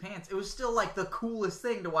shit his pants, it was still the coolest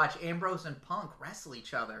thing to watch Ambrose and Punk wrestle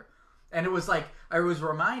each other. And it was I was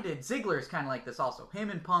reminded, Ziggler's kind of like this also.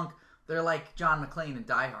 Him and Punk, they're like John McClane and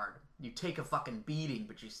Die Hard. You take a fucking beating,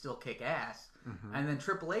 but you still kick ass. Mm-hmm. And then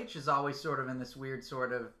Triple H is always sort of in this weird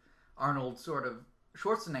sort of Arnold sort of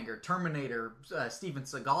Schwarzenegger, Terminator, Steven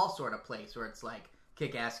Seagal sort of place where it's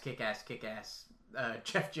kick ass, kick ass, kick ass.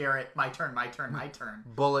 Jeff Jarrett, my turn, my turn, my turn.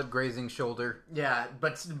 Bullet grazing shoulder. Yeah,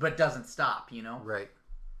 but doesn't stop, Right.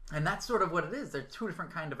 And that's sort of what it is. They're two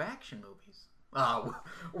different kind of action movies.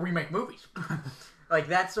 We make movies.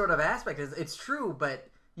 That sort of aspect it's true, but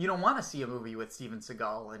you don't want to see a movie with Steven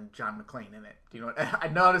Seagal and John McClane in it. Do you know what? I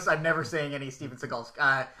notice I'm never saying any Steven Seagal's.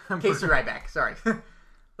 Casey Ryback, sorry.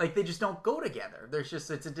 Like, they just don't go together. There's just,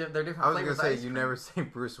 they're different flavors. I was going to say, you never say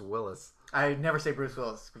Bruce Willis. I never say Bruce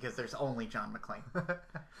Willis because there's only John McClane. Can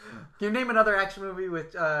you name another action movie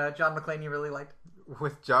with John McClane you really liked?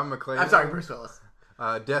 With John McClane? I'm sorry, Bruce Willis.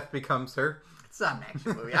 Death Becomes Her. It's not an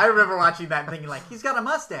action movie. I remember watching that and thinking, like, he's got a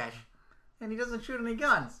mustache, and he doesn't shoot any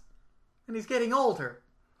guns, and he's getting older.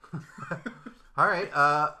 All right.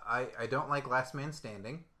 I don't like Last Man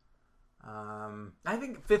Standing. I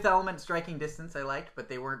think Fifth Element, Striking Distance, I liked, but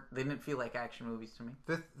they didn't feel like action movies to me.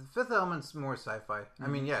 Fifth Element's more sci-fi. Mm-hmm. I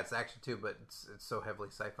mean, yeah, it's action too, but it's so heavily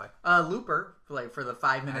sci-fi. Looper, like for the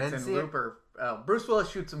 5 minutes in Looper, Bruce Willis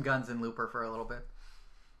shoots some guns in Looper for a little bit.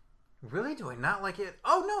 Really? Do I not like it?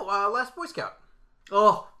 Oh no, Last Boy Scout.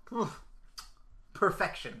 Oh,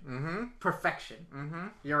 perfection. Mm-hmm. Perfection. Mm-hmm.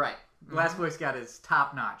 You're right. Last Boy Scout is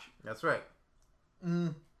top notch. That's right.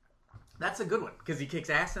 That's a good one because he kicks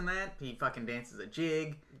ass in that. He fucking dances a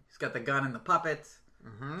jig. He's got the gun and the puppets.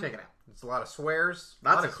 Mm-hmm. Check it out. It's a lot of swears.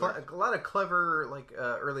 Lots of swears. A lot of clever, like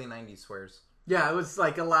early '90s swears. Yeah, it was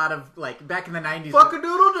like a lot of like back in the 90s. Fuck a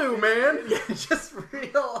doodle doo, man. Yeah, just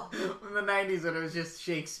real in the 90s when it was just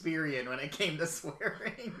Shakespearean when it came to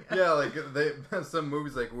swearing. Yeah, like some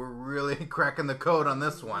movies like we're really cracking the code on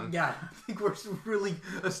this one. Yeah, I think we're really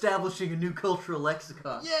establishing a new cultural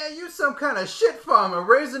lexicon. Yeah, you some kind of shit farmer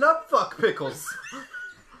raising up fuck pickles.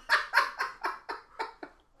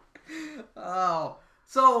 Oh,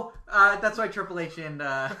 so that's why Triple H and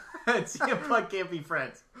CM Punk can't be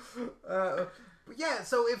friends. Yeah,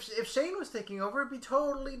 so if Shane was taking over, it'd be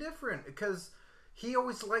totally different because he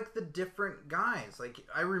always liked the different guys. Like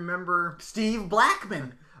I remember Steve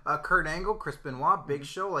Blackman, Kurt Angle, Chris Benoit, Big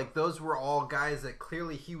Show. Like those were all guys that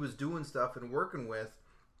clearly he was doing stuff and working with,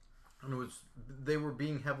 and they were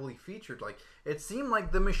being heavily featured. Like it seemed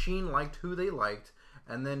like the Machine liked who they liked,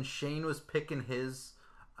 and then Shane was picking his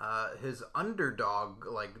underdog,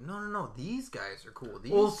 like, no, these guys are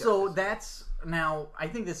cool. So that's, now, I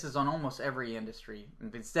think this is on almost every industry.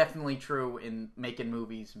 It's definitely true in making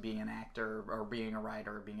movies, being an actor, or being a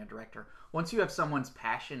writer, or being a director. Once you have someone's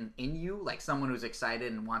passion in you, like someone who's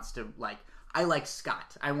excited and wants to, like, I like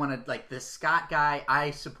Scott. I want to, like, this Scott guy, I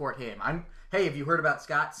support him. Hey, have you heard about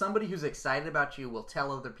Scott? Somebody who's excited about you will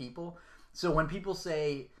tell other people. So when people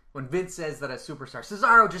say, when Vince says that a superstar,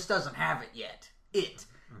 Cesaro just doesn't have it yet.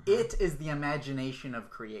 It is the imagination of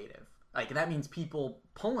creative. Like, that means people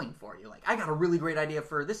pulling for you. Like, I got a really great idea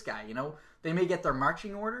for this guy, you know? They may get their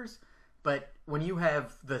marching orders, but when you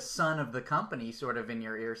have the son of the company sort of in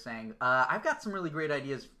your ear saying, I've got some really great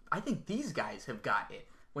ideas. I think these guys have got it.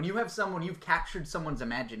 When you have someone, you've captured someone's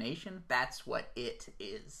imagination, that's what it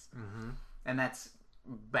is. Mm-hmm. And that's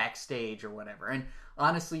backstage or whatever. And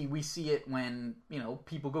honestly, we see it when, you know,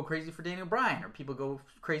 people go crazy for Daniel Bryan or people go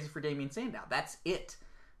crazy for Damien Sandow. That's it.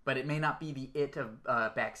 But it may not be the it of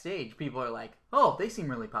backstage. People are like, oh, they seem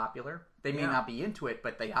really popular. They may not be into it,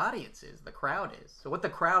 but the audience is, the crowd is. So what the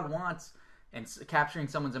crowd wants, and capturing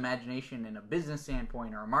someone's imagination in a business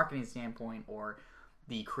standpoint or a marketing standpoint or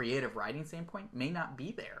the creative writing standpoint may not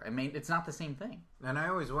be there. I mean, it's not the same thing. And I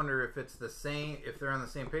always wonder if it's the same, if they're on the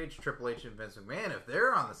same page, Triple H and Vince McMahon, if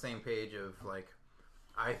they're on the same page of like,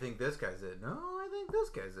 I think this guy's it. No, I think this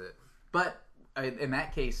guy's it. But in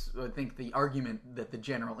that case, I think the argument that the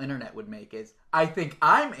general internet would make is, I think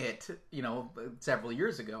I'm it. You know, several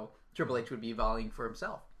years ago, Triple H would be volleying for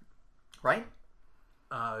himself, right?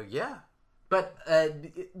 Yeah. But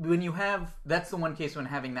when you have, that's the one case when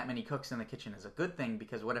having that many cooks in the kitchen is a good thing,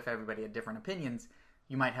 because what if everybody had different opinions?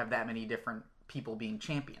 You might have that many different people being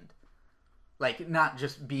championed. Like, not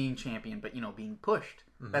just being championed, but, you know, being pushed.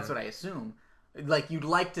 Mm-hmm. That's what I assume. Like, you'd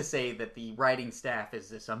like to say that the writing staff is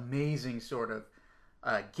this amazing sort of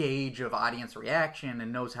gauge of audience reaction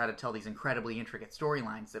and knows how to tell these incredibly intricate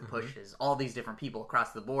storylines that pushes all these different people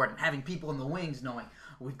across the board, and having people in the wings knowing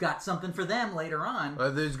we've got something for them later on.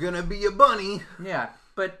 There's gonna be a bunny. Yeah,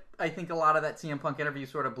 but I think a lot of that CM Punk interview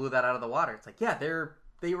sort of blew that out of the water. It's like, yeah,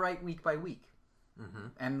 they write week by week. Mm-hmm.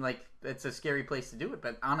 And, like, it's a scary place to do it,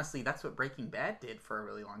 but honestly, that's what Breaking Bad did for a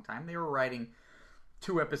really long time. They were writing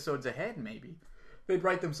 2 episodes ahead, maybe. They'd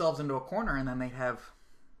write themselves into a corner, and then they'd have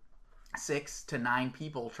 6 to 9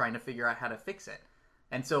 people trying to figure out how to fix it.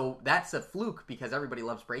 And so that's a fluke because everybody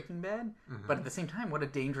loves Breaking Bad, but at the same time, what a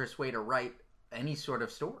dangerous way to write any sort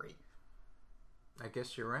of story. I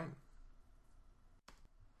guess you're right.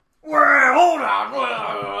 Well, hold on.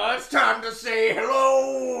 Well, it's time to say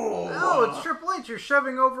hello. Oh, it's Triple H. You're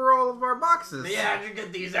shoving over all of our boxes. Yeah, I should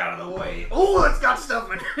get these out of the way. Oh, it's got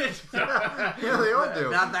stuff in it. Yeah, they all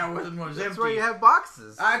do. Not that one was empty. That's why you have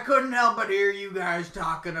boxes. I couldn't help but hear you guys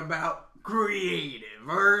talking about creative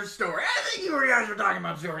or story. I think you guys were talking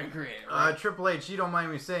about story and creative. Right? Triple H, you don't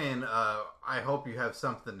mind me saying, I hope you have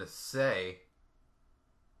something to say.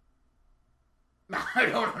 I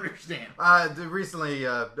don't understand. Recently,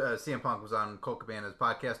 CM Punk was on Colt Cabana's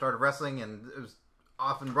podcast, Art of Wrestling, and it was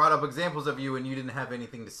often brought up examples of you, and you didn't have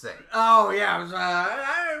anything to say. Oh, yeah. It was,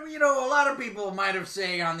 a lot of people might have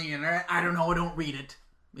say on the internet, I don't know, I don't read it.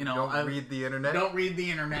 Don't read the internet? Don't read the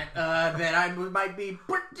internet. That I might be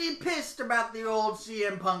pretty pissed about the old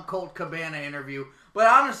CM Punk Colt Cabana interview. But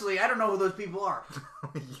honestly, I don't know who those people are.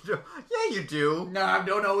 Yeah, you do. No, I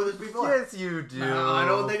don't know who those people are. Yes, you do. No, I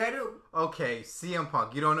don't think I do. Okay, CM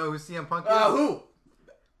Punk. You don't know who CM Punk is? Who?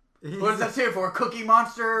 What does that stand for? Cookie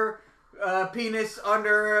Monster, penis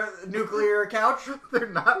under nuclear couch? They're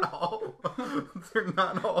not all. They're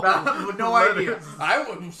not all. No idea.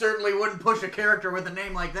 Certainly wouldn't push a character with a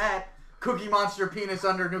name like that. Cookie Monster, penis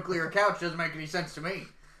under nuclear couch doesn't make any sense to me.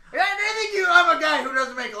 I think I'm a guy who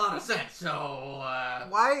doesn't make a lot of sense, so...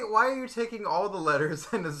 Why are you taking all the letters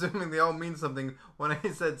and assuming they all mean something when I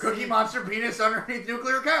said... Cookie Monster, penis underneath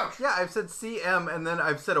nuclear couch. Yeah, I've said CM, and then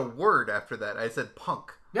I've said a word after that. I said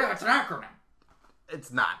punk. Yeah, it's an acronym.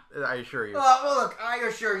 It's not, I assure you. Well, look, I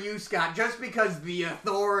assure you, Scott, just because the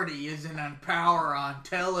authority isn't on power on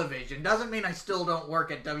television doesn't mean I still don't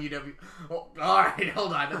work at WWE. Oh, all right,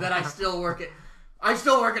 hold on. That I still work at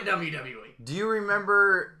WWE. Do you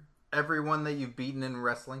remember everyone that you've beaten in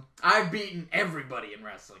wrestling? I've beaten everybody in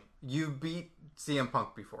wrestling. You beat CM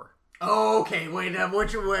Punk before. Okay, wait, where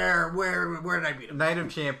did I beat him? Night of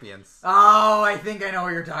Champions. Oh, I think I know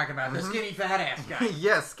what you're talking about. The skinny fat ass guy.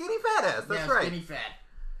 Yes, skinny fat ass. That's right. Skinny fat.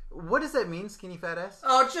 What does that mean, skinny fat ass?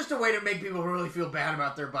 Oh, it's just a way to make people really feel bad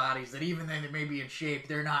about their bodies. That even though they may be in shape,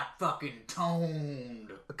 they're not fucking toned.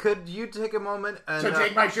 Could you take a moment and... So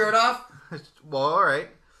take my shirt off? Well, all right.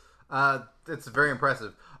 It's very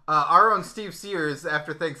impressive. Our own Steve Sears,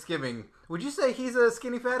 after Thanksgiving, would you say he's a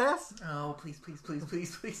skinny fat ass? Oh, please, no,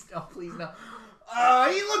 please, no.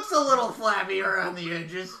 He looks a little flabby around the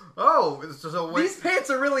edges. Oh, so wait. These pants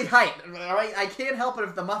are really tight, alright? I can't help it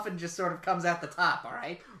if the muffin just sort of comes at the top,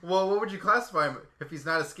 alright? Well, what would you classify him? If he's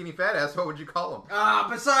not a skinny fat ass, what would you call him?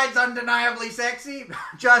 Besides undeniably sexy?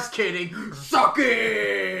 Just kidding. Suck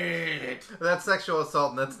it! That's sexual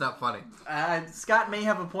assault, and that's not funny. Scott may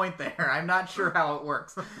have a point there. I'm not sure how it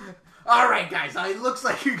works. Alright, guys. It looks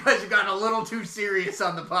like you guys have gotten a little too serious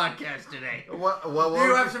on the podcast today. Do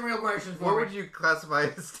you have some real questions for me? What would you classify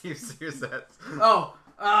Steve Sears as? Oh,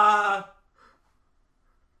 I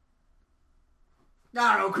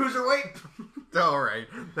don't know, cruiserweight? Alright,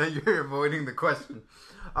 you're avoiding the question.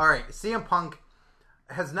 Alright, CM Punk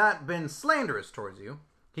has not been slanderous towards you.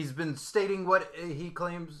 He's been stating what he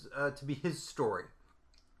claims to be his story.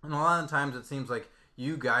 And a lot of times it seems like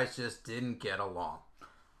you guys just didn't get along.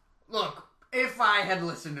 Look, if I had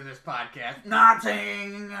listened to this podcast, not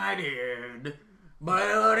saying I did,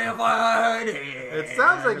 but if I did... It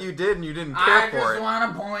sounds like you did and you didn't care for it. I just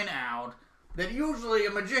want to point out that usually a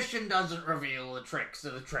magician doesn't reveal the tricks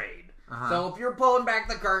of the trade. So if you're pulling back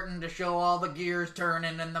the curtain to show all the gears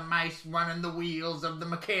turning and the mice running the wheels of the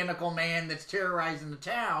mechanical man that's terrorizing the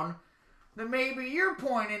town, then maybe you're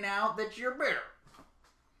pointing out that you're bitter.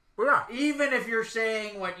 Yeah. Even if you're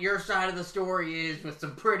saying what your side of the story is with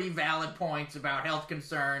some pretty valid points about health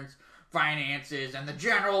concerns, finances, and the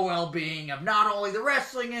general well-being of not only the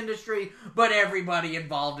wrestling industry, but everybody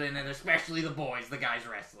involved in it, especially the boys, the guys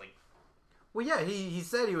wrestling. Well, yeah, he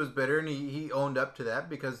said he was bitter, and he owned up to that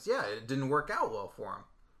because, yeah, it didn't work out well for him.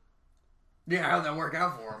 Yeah, how'd that work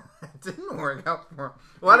out for him? It didn't work out for him.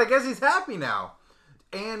 Well, I guess he's happy now.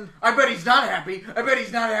 And I bet he's not happy. I bet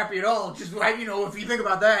he's not happy at all. Just, if you think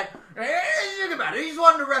about that. Think about it. He's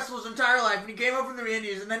wanted to wrestle his entire life, and he came up from the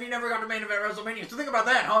Indies, and then he never got to main event WrestleMania. So think about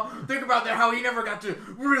that, huh? Think about that, how he never got to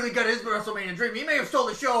really get his WrestleMania dream. He may have stole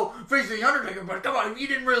the show facing The Undertaker, but come on, he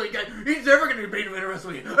didn't really get... He's never going to main event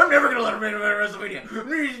WrestleMania. I'm never going to let him main event WrestleMania.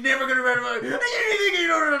 He's never going to main event... Anything you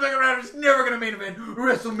know what I'm talking he's never going to main event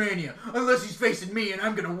WrestleMania. Unless he's facing me, and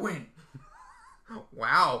I'm going to win.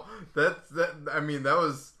 Wow, that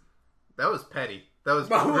was petty. That was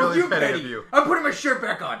really petty of you. I'm putting my shirt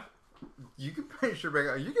back on. You can put your shirt back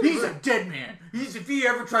on. He's a dead man. If he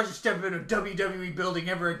ever tries to step in a WWE building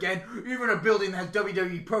ever again, even a building that has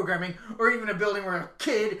WWE programming, or even a building where a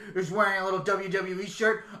kid is wearing a little WWE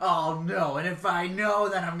shirt, oh no. And if I know,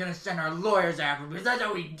 then I'm gonna send our lawyers after him because that's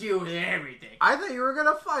how we deal with everything. I thought you were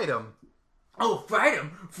gonna fight him. Oh, fight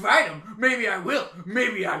him, maybe I will,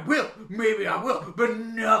 but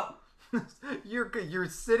no. You're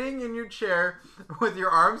sitting in your chair with your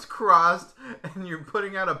arms crossed and you're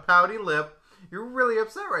putting out a pouty lip. You're really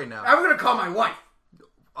upset right now. I'm gonna call my wife.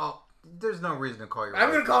 Oh, there's no reason to call your I'm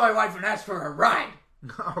wife. gonna call my wife and ask for a ride.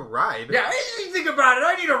 A ride? Yeah, you think about it,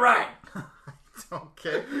 I need a ride.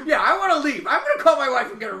 Okay. Yeah, I want to leave. I'm gonna call my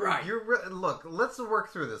wife and get a ride. Look, let's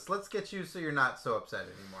work through this. Let's get you so you're not so upset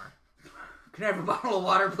anymore. Can I have a bottle of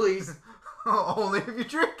water, please? Only if you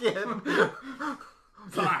drink it.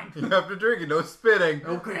 Fine. You have to drink it, no spitting.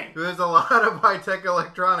 Okay. There's a lot of high-tech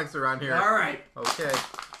electronics around here. All right. Okay.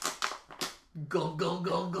 Gulp, gulp,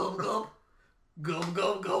 gulp, gulp, gulp. Gulp,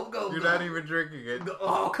 gulp, gulp, gulp. You're not even drinking it.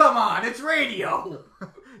 Oh, come on. It's radio.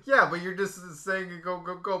 Yeah, but you're just saying go,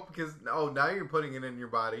 go, go because, now you're putting it in your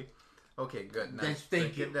body. Okay, good. Nice.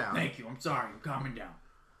 Thank you. It down. Thank you. I'm sorry. I'm calming down.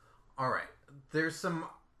 All right. There's some...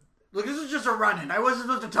 Look, this is just a run-in. I wasn't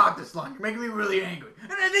supposed to talk this long. You're making me really angry.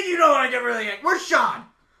 And I think you know when I get really angry. Where's Sean?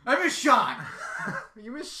 I miss Sean.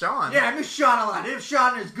 You miss Sean? Yeah, I miss Sean a lot. If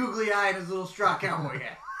Sean is googly eye and his little straw cowboy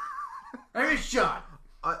hat. I miss Sean.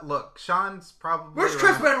 Look, Sean's probably... Where's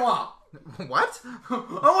Chris Benoit? What?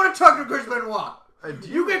 I want to talk to Chris Benoit.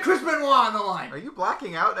 You get Chris Benoit on the line. Are you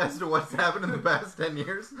blacking out as to what's happened in the past 10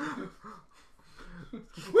 years?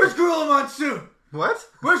 Where's Gorilla Monsoon? What?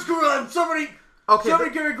 Where's Gorilla? Somebody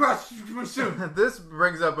give me Grass Monsoon. This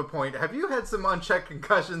brings up a point. Have you had some unchecked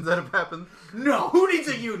concussions that have happened? No. Who needs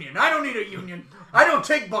a union? I don't need a union. I don't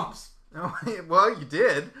take bumps. Oh, well, you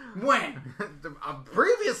did. When?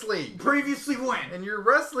 Previously. Previously when? In your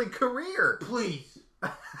wrestling career. Please.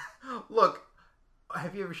 Look,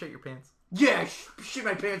 have you ever shit your pants? Yeah, I shit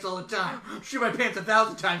my pants all the time. Shit my pants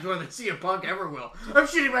 1,000 times more than CM Punk ever will. I'm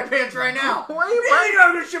shitting my pants right now. Why are you you know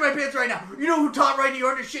I'm gonna shit my pants right now. You know who taught Randy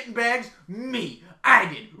Orton to shit in bags? Me. I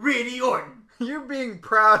did. Randy Orton. You're being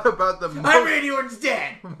proud about the most... I'm Randy Orton's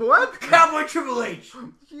dad. What? Cowboy Triple H.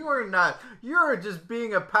 You are not. You're just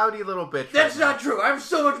being a pouty little bitch. That's not true. I'm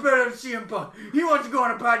so much better than CM Punk. He wants to go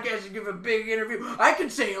on a podcast and give a big interview. I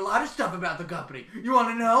can say a lot of stuff about the company. You want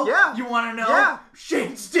to know? Yeah. You want to know? Yeah.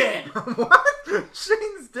 Shane's dead. What?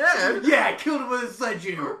 Shane's dead? Yeah, I killed him with a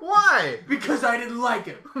sledgehammer. Why? Because I didn't like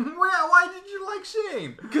him. Why did you like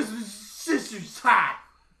Shane? Because his sister's hot.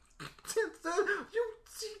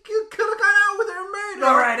 You could have gone out with her and married her.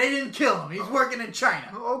 Alright, I didn't kill him. He's working in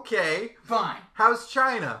China. Okay. Fine. How's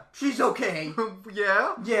China? She's okay.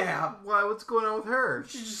 Yeah? Yeah. Why? What's going on with her?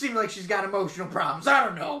 She just seems like she's got emotional problems. I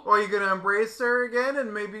don't know. Are you going to embrace her again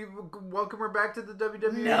and maybe welcome her back to the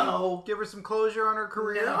WWE? No. Give her some closure on her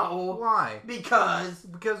career? No. Why? Because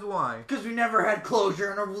why? Because we never had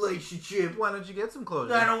closure in a relationship. Why don't you get some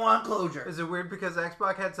closure? I don't want closure. Is it weird because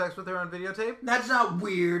X-Pac had sex with her on videotape? That's not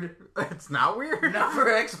weird. It's not weird? Not for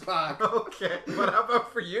X-Pac. Okay, but how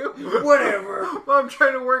about for you? Whatever. Well, I'm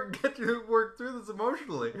trying to work through this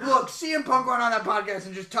emotionally. Look, CM Punk went on that podcast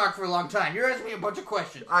and just talked for a long time. You're asking me a bunch of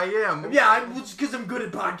questions. I am. Yeah, it's because I'm good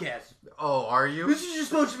at podcasts. Oh, are you? This is just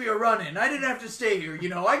supposed to be a run-in. I didn't have to stay here, you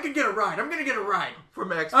know. I could get a ride. I'm gonna get a ride.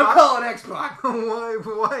 From X-Pac? I'm calling X-Pac.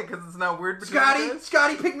 Why? Because it's not weird between you guys?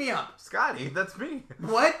 Scotty, pick me up. Scotty, that's me.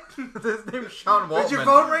 What? His name's Sean Waltman. Is your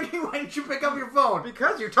phone ringing? Why didn't you pick up your phone?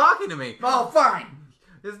 Because you're talking to me. Oh, fine.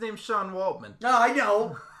 His name's Sean Waltman. No, I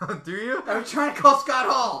know. Do you? I was trying to call Scott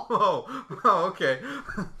Hall. Oh, okay.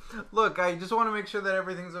 Look, I just want to make sure that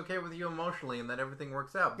everything's okay with you emotionally and that everything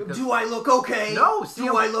works out. Because... Do I look okay? No.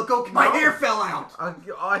 Do I look okay? My hair fell out.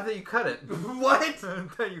 I thought you cut it. What? I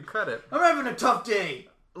thought you cut it. I'm having a tough day.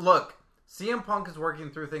 Look, CM Punk is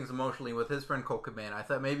working through things emotionally with his friend Colt Cabana. I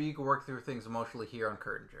thought maybe you could work through things emotionally here on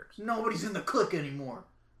Curtain Jerks. Nobody's in the clique anymore.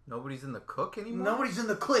 Nobody's in the cook anymore? Nobody's in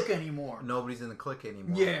the clique anymore. Nobody's in the clique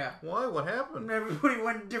anymore. Yeah. Why? What happened? Everybody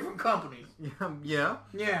went to different companies. Yeah?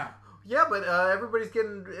 Yeah. Yeah, but everybody's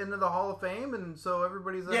getting into the Hall of Fame, and so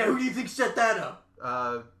everybody's... Yeah, who do you think set that up?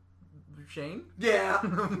 Shane? Yeah.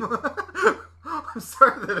 I'm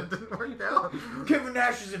sorry that it didn't work out. Kevin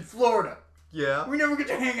Nash is in Florida. Yeah. We never get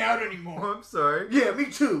to hang out anymore. Oh, I'm sorry. Yeah, me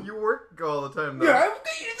too. You work all the time, though. Yeah,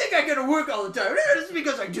 you think I gotta work all the time. It's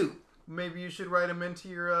because I do. Maybe you should write him into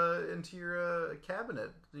your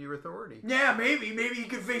cabinet, your authority. Yeah, maybe. Maybe he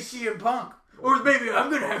could face CM Punk. Or maybe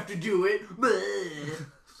I'm gonna have to do it.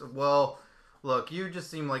 Well, look, you just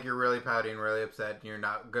seem like you're really pouty and really upset, and you're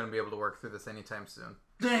not gonna be able to work through this anytime soon.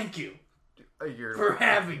 Thank you. You're for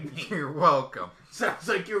having me. You're welcome. Sounds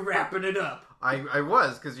like you're wrapping it up. I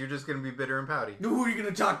was, because you're just gonna be bitter and pouty. Who are you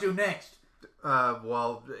gonna talk to next?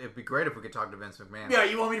 Well, it'd be great if we could talk to Vince McMahon. Yeah,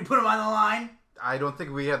 you want me to put him on the line? I don't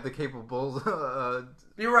think we have the capable...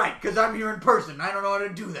 You're right, because I'm here in person. I don't know how to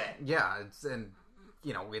do that. Yeah, and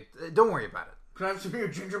don't worry about it. Can I have some of your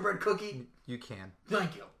gingerbread cookie? You can.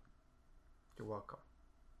 Thank you. You're welcome.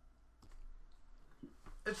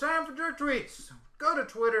 It's time for Jerk Tweets. Go to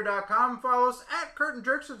twitter.com, follow us at Curtain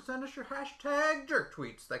Jerks, and send us your hashtag Jerk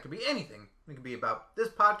Tweets. That could be anything. It could be about this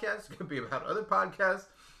podcast. It could be about other podcasts.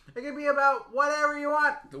 It could be about whatever you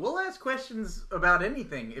want. We'll ask questions about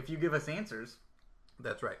anything if you give us answers.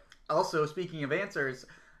 That's right. Also, speaking of answers,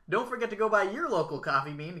 don't forget to go by your local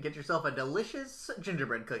Coffee Bean to get yourself a delicious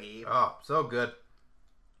gingerbread cookie. Oh, so good.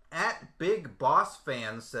 At Big Boss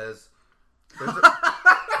Fan says...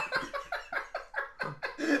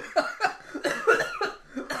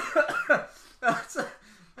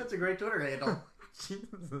 That's a great Twitter handle.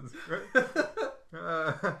 Jesus Christ.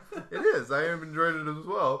 It is. I have enjoyed it as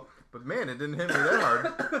well. But man, it didn't hit me that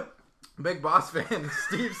hard. Big Boss Fan,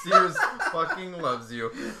 Steve Sears fucking loves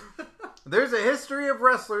you. There's a history of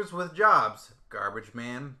wrestlers with jobs. Garbage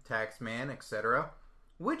man, tax man, etc.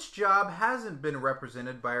 Which job hasn't been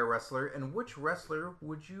represented by a wrestler, and which wrestler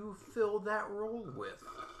would you fill that role with?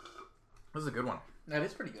 This is a good one. That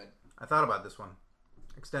is pretty good. I thought about this one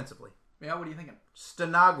extensively. Yeah, what are you thinking?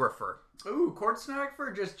 Stenographer. Ooh, court stenographer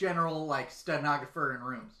or just general, like, stenographer in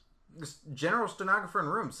rooms? Just general stenographer in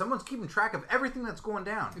rooms. Someone's keeping track of everything that's going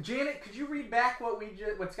down. Janet, could you read back what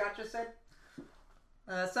Scott just said?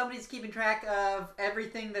 Somebody's keeping track of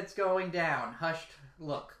everything that's going down. Hushed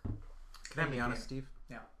look. Can I be honest, Steve?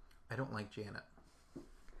 Yeah. I don't like Janet.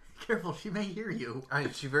 Careful, she may hear you.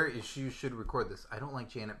 She should record this. I don't like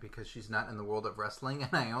Janet because she's not in the world of wrestling,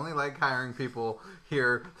 and I only like hiring people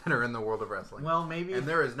here that are in the world of wrestling. Well, maybe... And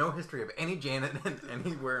there is no history of any Janet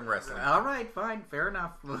anywhere in wrestling. All right, fine, fair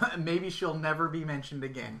enough. Maybe she'll never be mentioned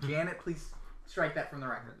again. Janet, please strike that from the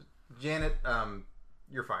record. Janet,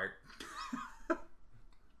 you're fired.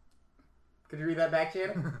 Could you read that back,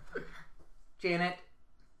 Janet? Janet,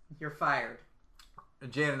 you're fired.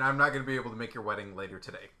 Janet, I'm not going to be able to make your wedding later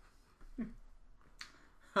today.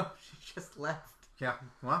 Oh, she just left. Yeah,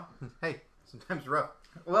 well, hey, sometimes rough.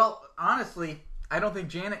 Well, honestly, I don't think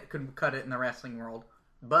Janet could cut it in the wrestling world.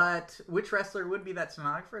 But which wrestler would be that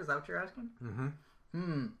stenographer? Is that what you're asking?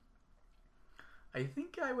 Mm-hmm. I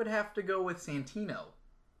think I would have to go with Santino.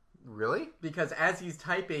 Really? Because as he's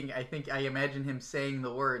typing, I imagine him saying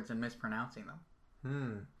the words and mispronouncing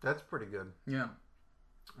them. That's pretty good. Yeah.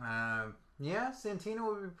 Yeah, Santino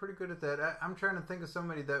would be pretty good at that. I'm trying to think of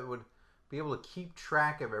somebody that would be able to keep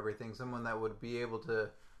track of everything. Someone that would be able to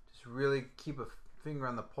just really keep a finger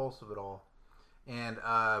on the pulse of it all. And,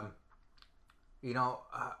 I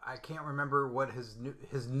can't remember what his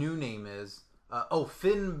new name is.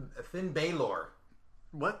 Finn Balor.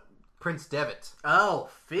 What? Prince Devitt. Oh,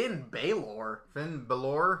 Finn Balor. Finn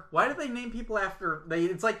Balor. Why do they name people after...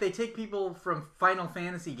 It's like they take people from Final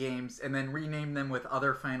Fantasy games and then rename them with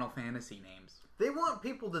other Final Fantasy names. They want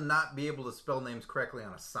people to not be able to spell names correctly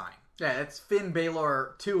on a sign. Yeah, it's Finn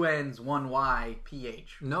Balor, 2 N's, 1 Y,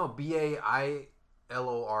 PH. No, Bailor,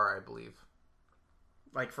 I believe.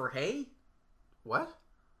 Like for hay? What?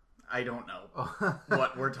 I don't know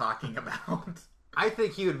what we're talking about. I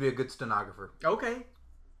think he would be a good stenographer. Okay.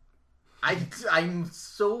 I'm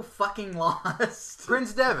so fucking lost.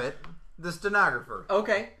 Prince Devitt, the stenographer.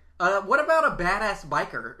 Okay. What about a badass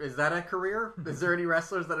biker? Is that a career? Is there any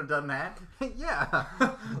wrestlers that have done that? Yeah.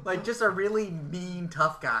 Like just a really mean,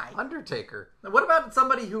 tough guy. Undertaker. What about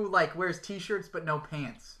somebody who like wears t-shirts but no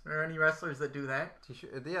pants? Are there any wrestlers that do that?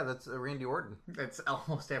 T-shirt. Yeah, that's Randy Orton. That's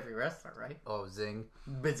almost every wrestler, right? Oh, zing.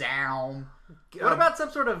 Bazow. What about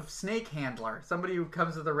some sort of snake handler? Somebody who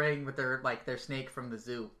comes to the ring with their snake from the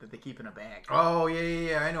zoo that they keep in a bag. Oh,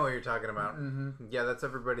 yeah. I know what you're talking about. Mm-hmm. Yeah, that's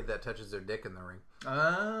everybody that touches their dick in the ring.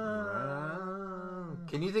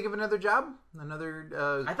 Can you think of another job?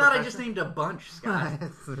 Another I thought I just named a bunch, Scott.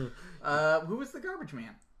 Who was the garbage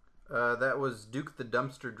man? That was Duke the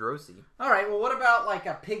Dumpster Drosy. Alright, well what about like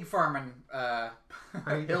a pig farming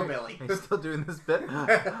hillbilly? Are you still doing this bit?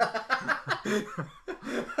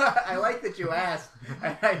 I like that you asked.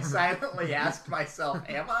 I silently asked myself,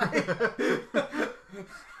 am I?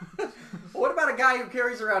 What about a guy who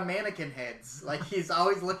carries around mannequin heads? Like he's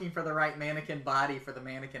always looking for the right mannequin body for the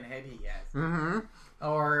mannequin head he has. Mm-hmm.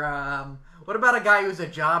 Or what about a guy who's a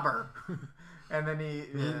jobber? And then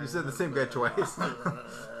you said the same guy twice.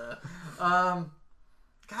 God,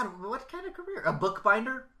 what kind of career? A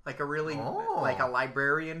bookbinder? Like a really, like a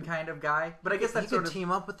librarian kind of guy? But I guess that's sort of... team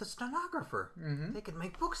up with the stenographer. Mm-hmm. They could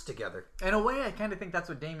make books together. In a way, I kind of think that's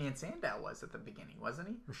what Damien Sandow was at the beginning, wasn't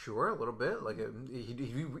he? Sure, a little bit. Like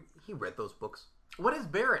he read those books. What is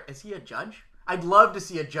Barrett? Is he a judge? I'd love to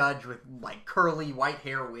see a judge with like curly white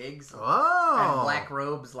hair wigs. Oh. And black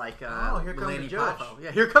robes like here comes the judge.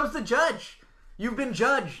 Yeah, here comes the judge. You've been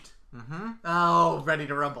judged. Mm-hmm. Oh, ready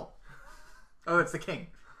to rumble. Oh, it's the king.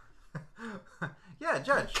 Yeah,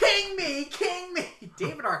 Judge. King me!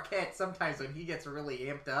 David Arquette, sometimes when he gets really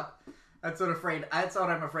amped up, that's what I'm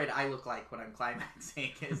afraid I look like when I'm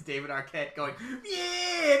climaxing, is David Arquette going,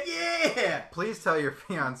 yeah! Please tell your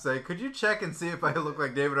fiance, could you check and see if I look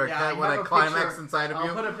like David Arquette when I have a climax picture. inside of you?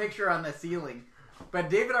 I'll put a picture on the ceiling. But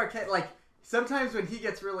David Arquette, like, sometimes when he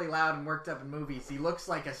gets really loud and worked up in movies, he looks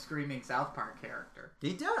like a screaming South Park character.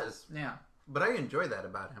 He does. Yeah. But I enjoy that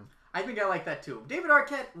about him. I think I like that too. David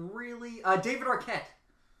Arquette really... David Arquette.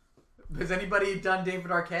 Has anybody done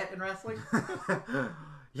David Arquette in wrestling?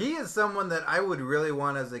 He is someone that I would really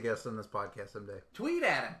want as a guest on this podcast someday. Tweet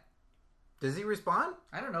at him. Does he respond?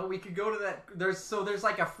 I don't know. We could go to that. There's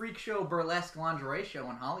like a freak show burlesque lingerie show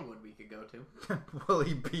in Hollywood we could go to. Will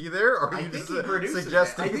he be there, or are I you think just he produces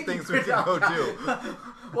suggesting it. things we can go to?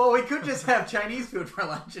 Well, we could just have Chinese food for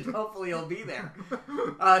lunch, and hopefully he'll be there.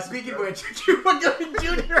 Speaking of which, Cuba Gooding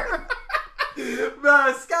Jr.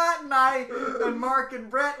 Scott and I and Mark and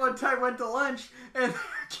Brett one time went to lunch, and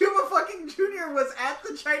Cuba fucking Jr. was at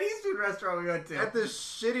the Chinese food restaurant we went to. At this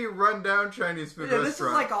shitty, rundown Chinese food restaurant. This is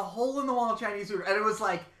like a hole-in-the-wall Chinese food. And it was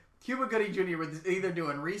like, Cuba Gooding Jr. was either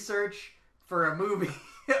doing research for a movie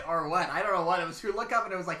or what. I don't know what. It was. We look up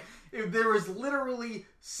and it was like, there was literally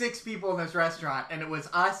 6 people in this restaurant, and it was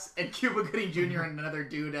us and Cuba Gooding Jr. and another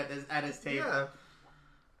dude at his table. Yeah.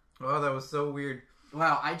 Oh, that was so weird.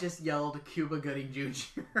 Wow, I just yelled Cuba Gooding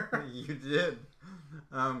Jr. You did.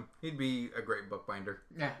 He'd be a great bookbinder.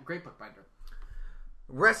 Yeah, great bookbinder.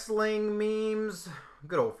 Wrestling memes.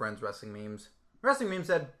 Good old friends, wrestling memes. Wrestling meme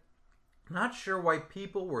said, not sure why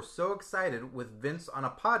people were so excited with Vince on a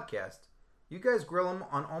podcast. You guys grill him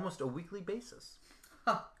on almost a weekly basis.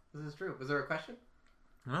 Huh, this is true. Was there a question?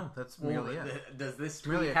 No, that's really it. Does this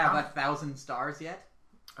tweet really have 1,000 stars yet?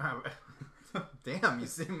 Damn, you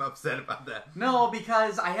seem upset about that. No,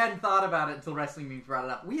 because I hadn't thought about it until Wrestling Memes brought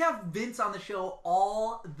it up. We have Vince on the show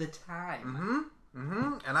all the time.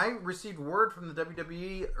 And I received word from the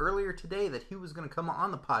WWE earlier today that he was going to come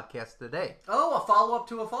on the podcast today. Oh, a follow-up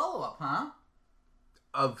to a follow-up, huh?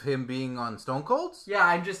 Of him being on Stone Cold's? Yeah,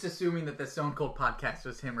 I'm just assuming that the Stone Cold podcast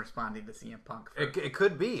was him responding to CM Punk. It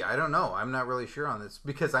could be. I don't know. I'm not really sure on this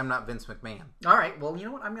because I'm not Vince McMahon. All right. Well, you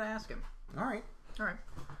know what? I'm going to ask him. All right.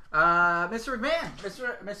 Mr. McMahon.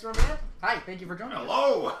 Mr. McMahon. Hi. Thank you for joining us.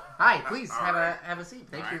 Hello. Hi. Please have a seat.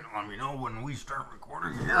 Thank you. Let me know when we start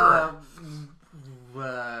recording here. All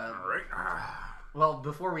Right. Well,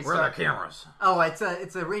 before we Where are start, the cameras? Oh, it's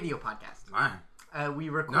a radio podcast. Fine. We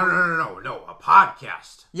record. No. A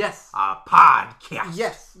podcast. Yes. A podcast.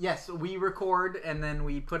 Yes. We record and then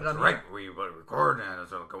we put it on. Right. We record and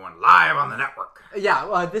it's going live on the network.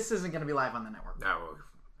 Yeah. This isn't going to be live on the network.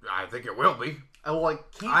 I think it will be. Well, it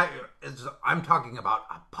can't. I'm talking about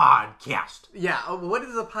a podcast. Yeah. What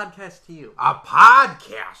is a podcast to you? A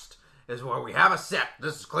podcast is where we have a set.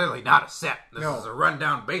 This is clearly not a set. This is a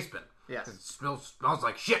rundown basement. Yes. It smells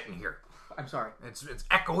like shit in here. I'm sorry. It's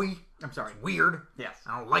echoey. I'm sorry. It's weird. Yes.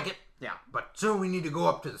 I don't like it. Yeah. But soon we need to go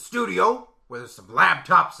up to the studio where there's some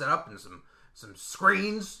laptops set up and some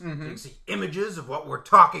screens. So you can see images of what we're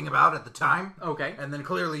talking about at the time. Okay. And then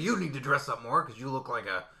clearly you need to dress up more because you look like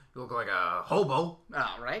a hobo.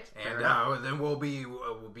 All right. And then we'll be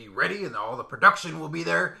ready and all the production will be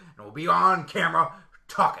there and we'll be on camera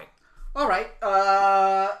talking. All right.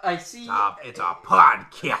 I see. It's a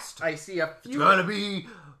podcast. I see a It's few. gonna be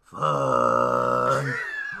fun.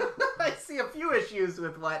 I see a few issues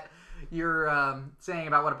with what you're saying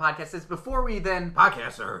about what a podcast is. Before we then,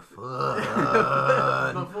 Podcasts are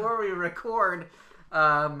fun. before we record,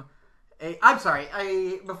 I'm sorry.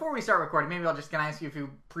 Before we start recording, maybe I'll just ask you a few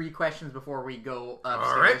pre-questions before we go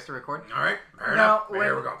upstairs to record. All right. Fair Now, enough.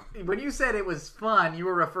 Here we go. when you said it was fun, you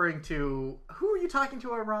were referring to who were you talking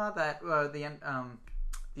to on Raw? That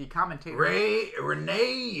the commentator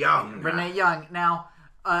Renee Young. Renee Young. Now,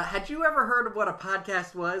 had you ever heard of what a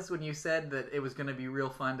podcast was when you said that it was going to be real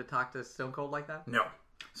fun to talk to Stone Cold like that? No.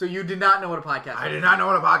 So you did not know what a podcast was? I did not know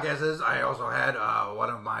what a podcast is. I also had one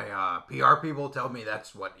of my PR people tell me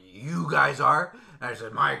that's what you guys are. And I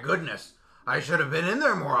said, my goodness, I should have been in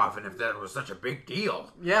there more often if that was such a big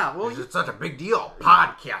deal. Yeah, well, It's such a big deal.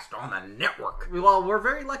 Podcast on the network. well, we're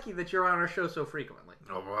very lucky that you're on our show so frequently.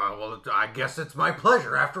 Oh, well, I guess it's my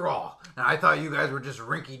pleasure after all. And I thought you guys were just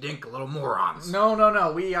rinky-dink little morons.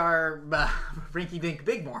 No. We are rinky-dink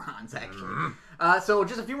big morons, actually. So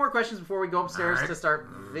just a few more questions before we go upstairs to start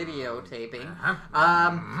videotaping.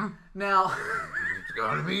 Now... It's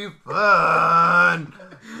gonna be fun.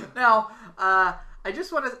 Now, I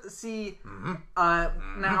just want to see.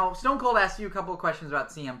 Now, Stone Cold asked you a couple of questions about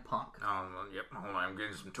CM Punk. Yep. Hold on. I'm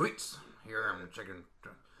getting some tweets here. I'm checking.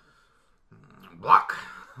 Block.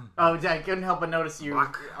 Oh, I couldn't help but notice you.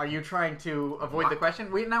 Block. Are you trying to avoid Block. the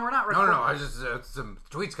question? We're not No. recording. I just some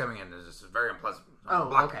tweets coming in. It's just very unpleasant. I'm Oh,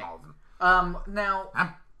 blocking okay. all of them.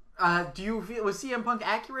 Now, do you feel was CM Punk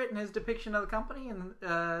accurate in his depiction of the company and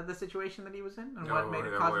the situation that he was in, and what made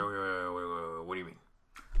it cause? Wait, what do you mean?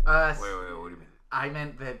 Uh, Wait, what do you mean? I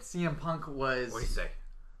meant that CM Punk was. What do you say?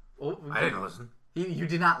 Oh, I didn't listen. You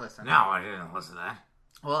did not listen. No, I didn't listen to that.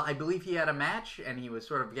 Well, I believe he had a match, and he was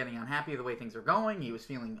sort of getting unhappy with the way things were going. He was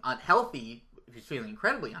feeling unhealthy. He was feeling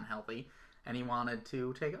incredibly unhealthy, and he wanted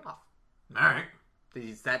to take off. All right.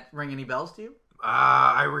 Does that ring any bells to you?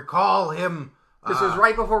 I recall him. This was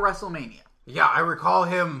right before WrestleMania. Yeah, I recall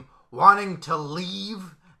him wanting to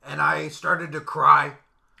leave, and I started to cry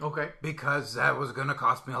Okay. because that was going to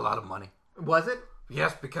cost me a lot of money. Was it?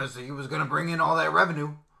 Yes, because he was going to bring in all that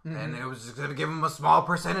revenue, and it was going to give him a small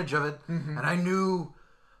percentage of it. And I knew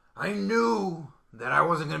that I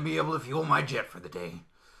wasn't going to be able to fuel my jet for the day.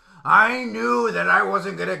 I knew that I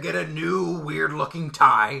wasn't going to get a new weird-looking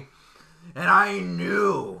tie, and I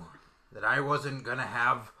knew that I wasn't going to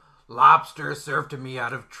have lobster served to me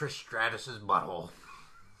out of Trish Stratus's butthole.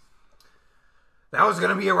 That was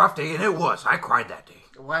going to be a rough day, and it was. I cried that day.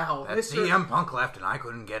 Wow. That CM Punk left, and I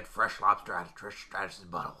couldn't get fresh lobster out of Trish Stratus's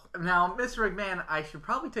butthole. Now, Mr. McMahon, I should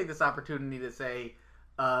probably take this opportunity to say,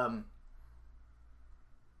 I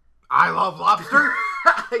love lobster,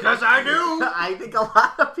 because I do. I think a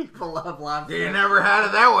lot of people love lobster. You never had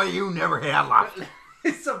it that way. You never had lobster.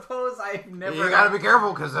 I suppose I've never. You gotta be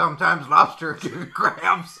careful, because sometimes lobster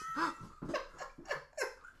crabs.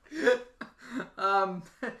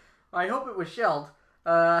 I hope it was shelled.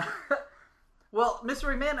 Well, Mr.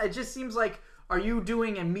 McMahon, it just seems like, are you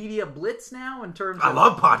doing a media blitz now in terms of... I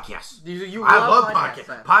love podcasts. I love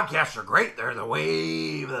podcasts. Podcasts are great. They're the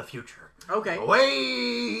wave of the future. Okay. The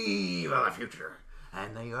wave of the future.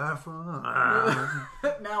 And they are fun.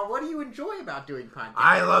 Now, what do you enjoy about doing podcasts?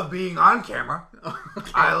 I love being on camera.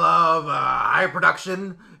 Okay. I love high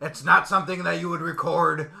production. It's not something that you would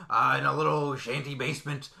record in a little shanty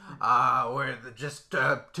basement where just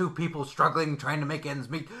two people struggling trying to make ends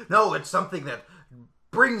meet. No, it's something that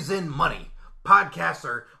brings in money. Podcasts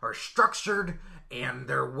are structured and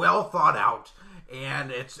they're well thought out, and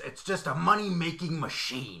it's just a money-making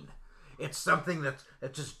machine. It's something that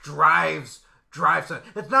just drives.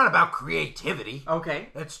 It's not about creativity. Okay.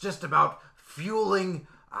 It's just about fueling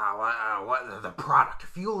the product,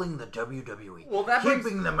 fueling the WWE. Well,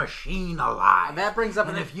 keeping the machine alive. That brings up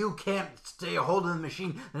and if you can't stay a hold of the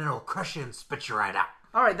machine, then it'll crush you and spit you right out.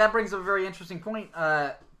 All right, that brings up a very interesting point.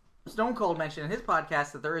 Stone Cold mentioned in his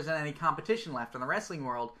podcast that there isn't any competition left in the wrestling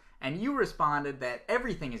world, and you responded that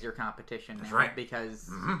everything is your competition. That's now right.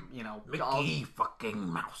 Because, you know... Mickey fucking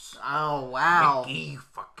Mouse. Oh, wow. Mickey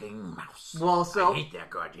fucking Mouse. Well, so... I hate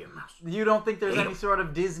that goddamn mouse. You don't think there's Hate any him. sort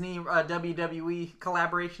of Disney WWE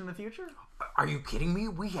collaboration in the future? Are you kidding me?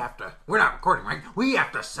 We're not recording, right? We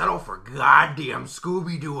have to settle for goddamn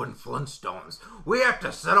Scooby-Doo and Flintstones. We have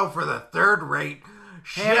to settle for the third-rate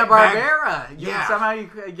Hanna-Barbera. Yeah. Somehow you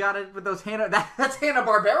got it with those That's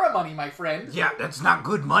Hanna-Barbera money, my friend. Yeah, that's not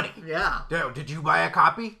good money. Yeah. Did you buy a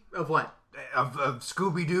copy Of what? of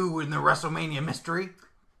Scooby-Doo in the WrestleMania mystery?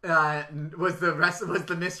 Was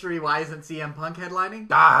the mystery why isn't CM Punk headlining?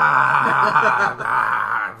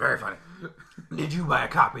 Very funny. Did you buy a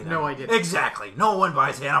copy of that? No, I didn't. Exactly. No one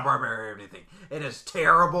buys Hanna-Barbera or anything. It is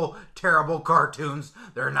terrible, terrible cartoons.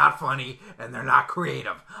 They're not funny, and they're not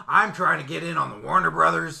creative. I'm trying to get in on the Warner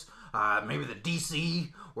Brothers, maybe the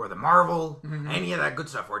DC, or the Marvel, any of that good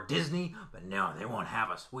stuff, or Disney, but no, they won't have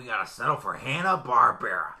us. We gotta settle for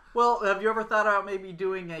Hanna-Barbera. Well, have you ever thought about maybe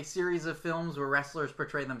doing a series of films where wrestlers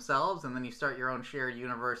portray themselves, and then you start your own shared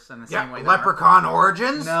universe in the same way? Leprechaun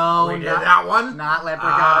Origins. No, we did that one. Not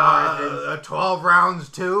Leprechaun Origins. 12 rounds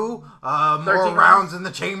 2. More rounds in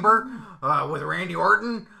the chamber with Randy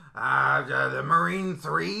Orton. The Marine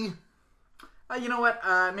 3. You know what?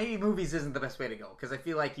 Maybe movies isn't the best way to go, because I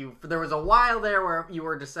feel like there was a while there where you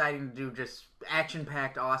were deciding to do just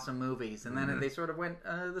action-packed, awesome movies, and then they sort of went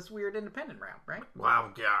this weird independent route, right?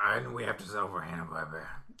 Well, yeah, and we have to settle for Hanna-Barbera.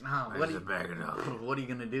 Oh, What are you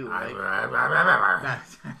gonna do? Right?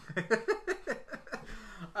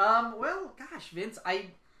 Well, gosh, Vince,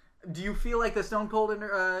 do you feel like the Stone Cold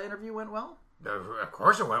interview went well? Of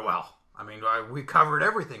course it went well. I mean, we covered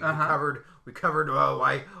everything. We covered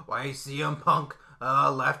why CM Punk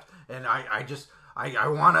left, and I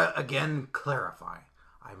want to again clarify.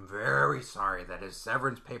 I'm very sorry that his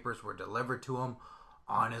severance papers were delivered to him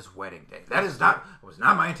on his wedding day. That was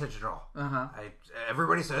not my intention at all. Uh-huh.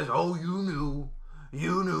 Everybody says, "Oh, you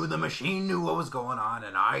knew, the machine knew what was going on,"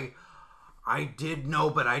 and I did know,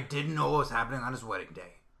 but I didn't know what was happening on his wedding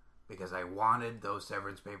day because I wanted those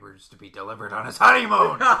severance papers to be delivered on his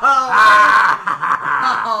honeymoon.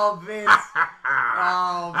 Oh, Vince.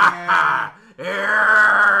 Oh, man.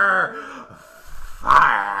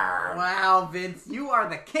 Fire. Wow, Vince, you are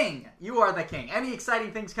the king. You are the king. Any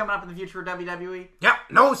exciting things coming up in the future for WWE? Yep,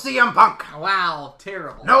 no CM Punk. Wow,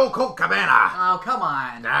 terrible. No Colt Cabana. Oh, come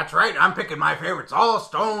on. That's right, I'm picking my favorites. All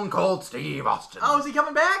Stone Cold Steve Austin. Oh, is he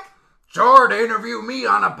coming back? Sure, to interview me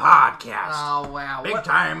on a podcast. Oh, wow. Big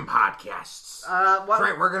time podcasts. What? That's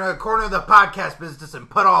right, we're going to corner the podcast business and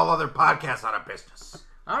put all other podcasts out of business.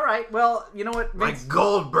 All right, well, you know what, Vince? Like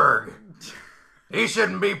Goldberg. He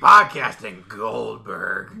shouldn't be podcasting,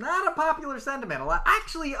 Goldberg. Not a popular sentiment.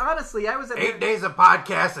 Actually, honestly, I was at 8 days of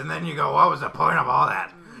podcast, and then you go, what was the point of all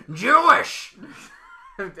that? Jewish!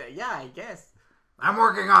 Yeah, I guess. I'm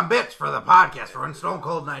working on bits for the podcast for when Stone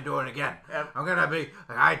Cold and I do it again. Yep. I'm gonna be,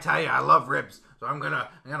 I tell you, I love ribs, so I'm gonna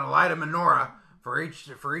light a menorah for each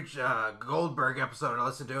Goldberg episode I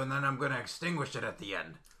listen to, and then I'm gonna extinguish it at the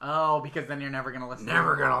end. Oh, because then you're never gonna listen.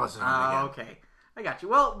 Never gonna listen to it again. Okay, I got you.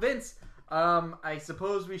 Well, Vince, I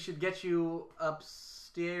suppose we should get you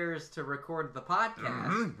upstairs to record the podcast.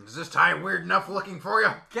 Mm-hmm. Is this tie weird enough looking for you?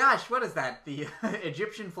 Gosh, what is that? The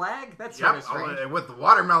Egyptian flag? That's Yep, sort of strange. with the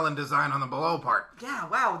watermelon design on the below part. Yeah,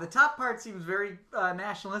 wow. The top part seems very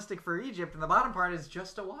nationalistic for Egypt, and the bottom part is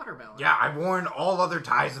just a watermelon. Yeah, I've worn all other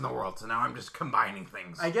ties in the world, so now I'm just combining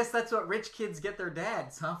things. I guess that's what rich kids get their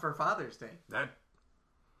dads, huh, for Father's Day. That...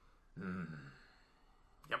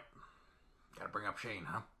 Yep. Gotta bring up Shane,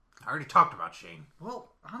 huh? I already talked about Shane.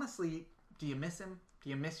 Well, honestly, do you miss him? Do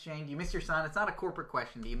you miss Shane? Do you miss your son? It's not a corporate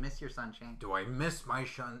question. Do you miss your son, Shane? Do I miss my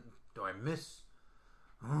son? Do I miss...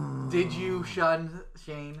 Did you shun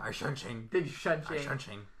Shane? I shun Shane. Did you shun Shane? I shun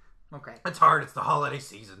Shane. Okay. It's hard. It's the holiday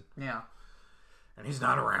season. Yeah. And he's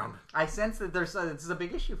not around. I sense that this is a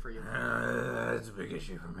big issue for you. It's a big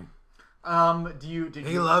issue for me.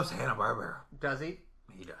 He loves Hanna-Barbera. Does he?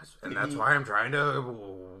 He does. And that's why I'm trying to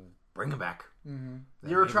bring him back. Mm-hmm.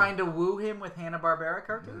 You were trying to woo him with Hanna-Barbera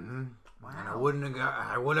cartoons? Mm-hmm. Wow. And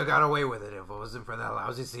I would have got away with it if it wasn't for that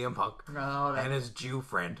lousy CM Punk and his Jew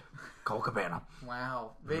friend, Colt Cabana.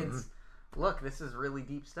 Wow. Vince, look, this is really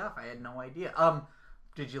deep stuff. I had no idea.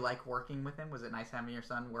 Did you like working with him? Was it nice having your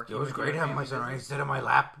son working with him? It was great having my son. He'd sit on my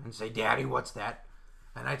lap and say, "Daddy, what's that?"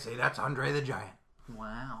 And I'd say, "That's Andre the Giant."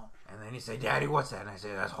 Wow. And then he'd say, "Daddy, what's that?" And I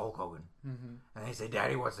say, "That's Hulk Hogan." Mm-hmm. And he'd say,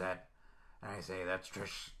 "Daddy, what's that?" And I say, "That's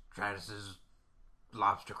Trish Stratus's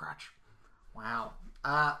lobster crotch." Wow.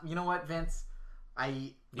 You know what, Vince?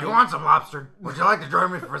 You want some lobster? Would you like to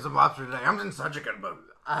join me for some lobster today? I'm in such a good mood.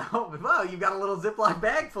 Well, you've got a little Ziploc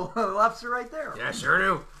bag full of lobster right there. Yeah, sure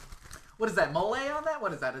do. What is that, mole on that?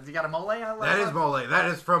 What is that? Has he got a mole on that? That is mole. That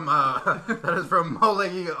is from Mole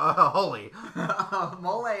Holy.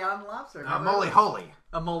 Mole on lobster. Mole Holy.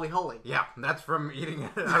 A Mole Holy. Yeah, that's from eating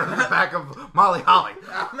it out of the back of Molly Holly.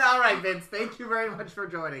 All right, Vince. Thank you very much for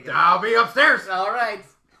joining us. I'll be upstairs. All right.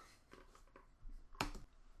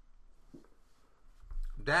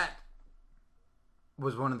 That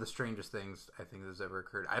was one of the strangest things I think that's ever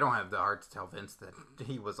occurred. I don't have the heart to tell Vince that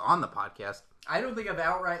he was on the podcast. I don't think I've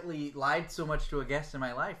outrightly lied so much to a guest in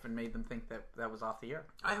my life and made them think that was off the air.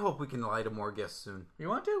 I hope we can lie to more guests soon. You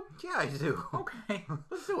want to? Yeah, I do. Okay,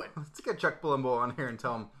 let's do it. Let's get Chuck Palumbo on here and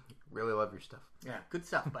tell him, really love your stuff. Yeah, good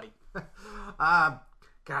stuff, buddy.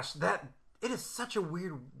 Gosh, it is such a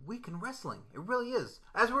weird week in wrestling. It really is.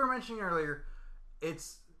 As we were mentioning earlier,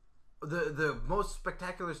 it's the most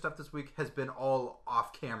spectacular stuff this week has been all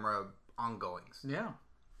off-camera ongoings. Yeah.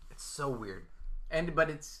 It's so weird. But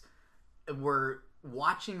we're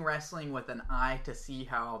watching wrestling with an eye to see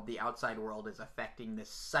how the outside world is affecting this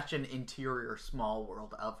such an interior small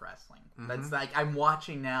world of wrestling. Mm-hmm. That's like I'm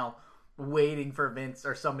watching now, waiting for Vince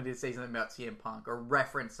or somebody to say something about CM Punk or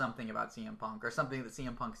reference something about CM Punk or something that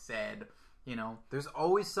CM Punk said, you know. There's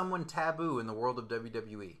always someone taboo in the world of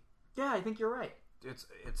WWE. Yeah, I think you're right. It's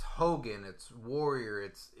Hogan, it's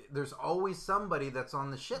Warrior, there's always somebody that's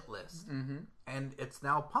on the shit list. Mm-hmm. And it's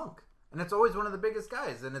now Punk. And it's always one of the biggest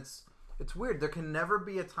guys, and it's weird. There can never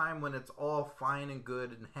be a time when it's all fine and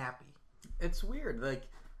good and happy. It's weird. Like,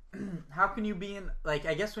 how can you be in... Like,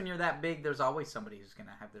 I guess when you're that big, there's always somebody who's going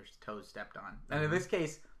to have their toes stepped on. And in this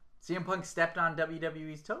case, CM Punk stepped on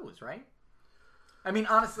WWE's toes, right? I mean,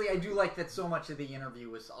 honestly, I do like that so much of the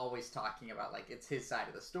interview was always talking about, like, it's his side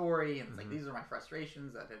of the story, and it's like, these are my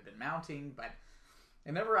frustrations that have been mounting, but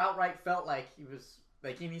it never outright felt like he was...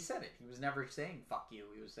 Like, and he said it. He was never saying, fuck you.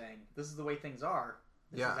 He was saying, this is the way things are.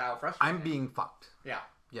 This is how frustrating. I'm being fucked. Yeah.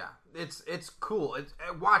 Yeah, it's cool.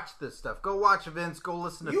 Watch this stuff. Go watch events. Go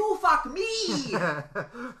listen to. You fuck me.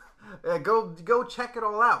 Go check it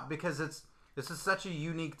all out because this is such a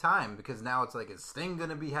unique time because now it's like, is Sting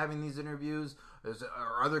going to be having these interviews?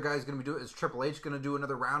 Are other guys going to be doing? Is Triple H going to do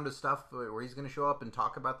another round of stuff where he's going to show up and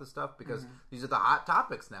talk about this stuff because these are the hot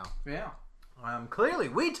topics now. Yeah. Clearly,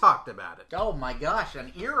 we talked about it. Oh my gosh,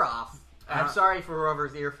 an ear off. I'm sorry for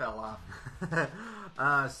whoever's ear fell off.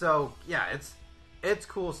 So yeah, it's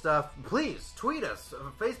cool stuff. Please tweet us,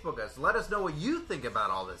 Facebook us. Let us know what you think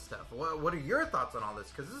about all this stuff. What are your thoughts on all this?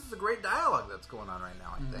 Because this is a great dialogue that's going on right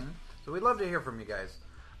now, I think. So we'd love to hear from you guys.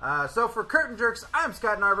 So for Curtain Jerks, I'm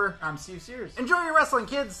Scott Narver. I'm Steve Sears. Enjoy your wrestling,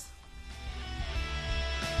 kids.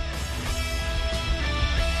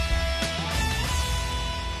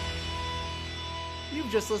 You've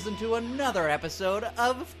just listened to another episode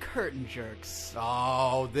of Curtain Jerks.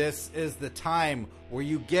 Oh, this is the time where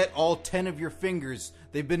you get all 10 of your fingers.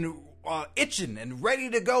 They've been itching and ready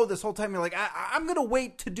to go this whole time. You're like, I'm going to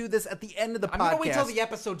wait to do this at the end of the podcast. I'm going to wait till the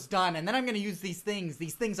episode's done, and then I'm going to use these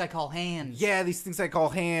things I call hands. Yeah, these things I call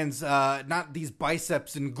hands, not these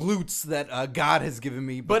biceps and glutes that God has given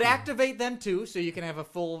me. But activate them, too, so you can have a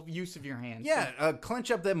full use of your hands. Yeah, clench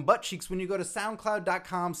up them butt cheeks when you go to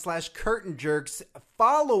soundcloud.com/curtainjerks.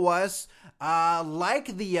 Follow us,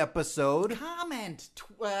 like the episode. Comment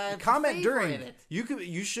during. it.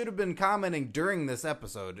 You should have been commenting during this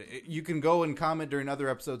episode. You can go and comment during other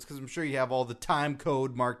episodes because I'm sure you have all the time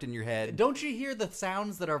code marked in your head. Don't you hear the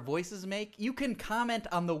sounds that our voices make? You can comment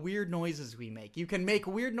on the weird noises we make. You can make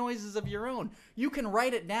weird noises of your own. You can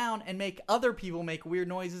write it down and make other people make weird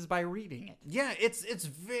noises by reading it. Yeah, it's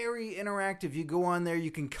very interactive. You go on there, you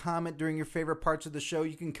can comment during your favorite parts of the show.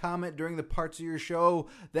 You can comment during the parts of your show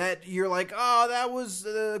that you're like, oh, that was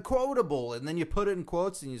quotable, and then you put it in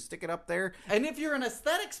quotes and you stick it up there. And if you're an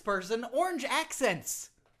aesthetics person, orange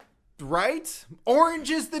accents. Right? Orange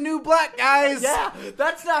is the new black, guys. Yeah,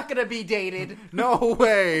 that's not going to be dated. No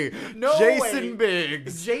way. No Jason way.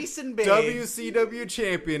 Biggs. Jason Biggs. WCW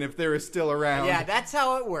champion if they're still around. Yeah, that's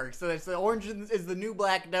how it works. So it's the orange is the new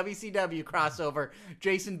black WCW crossover.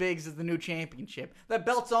 Jason Biggs is the new championship. That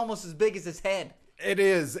belt's almost as big as his head. It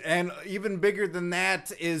is, and even bigger than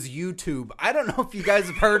that is YouTube. I don't know if you guys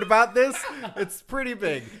have heard about this. It's pretty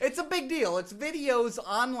big. It's a big deal. It's videos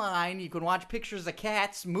online. You can watch pictures of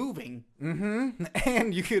cats moving. Mm-hmm.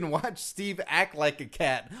 And you can watch Steve act like a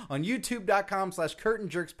cat on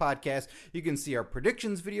youtube.com/curtainjerkspodcast. You can see our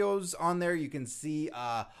predictions videos on there. You can see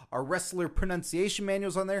our wrestler pronunciation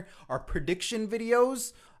manuals on there. Our prediction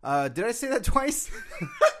videos. Did I say that twice?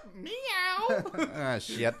 Meow. Ah,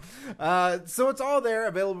 shit. So it's all there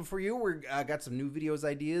available for you. We're got some new videos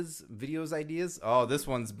ideas. Oh, this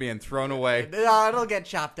one's being thrown away. No, it'll get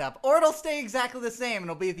chopped up. Or it'll stay exactly the same.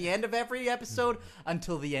 It'll be at the end of every episode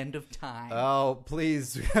until the end of time. Oh,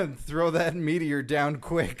 please throw that meteor down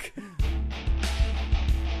quick.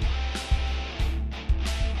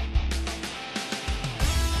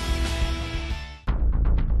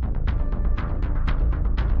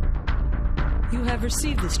 You have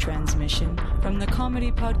received this transmission from the Comedy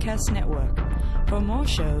Podcast Network. For more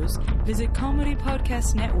shows, visit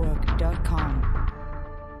comedypodcastnetwork.com.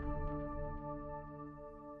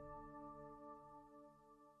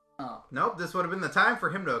 Oh. Nope, this would have been the time for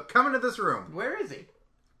him to come into this room. Where is he?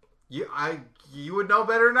 You would know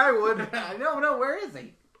better than I would. No, where is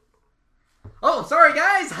he? Oh, sorry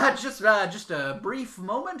guys, just a brief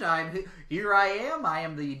moment. Here I am. I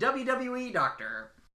am the WWE doctor.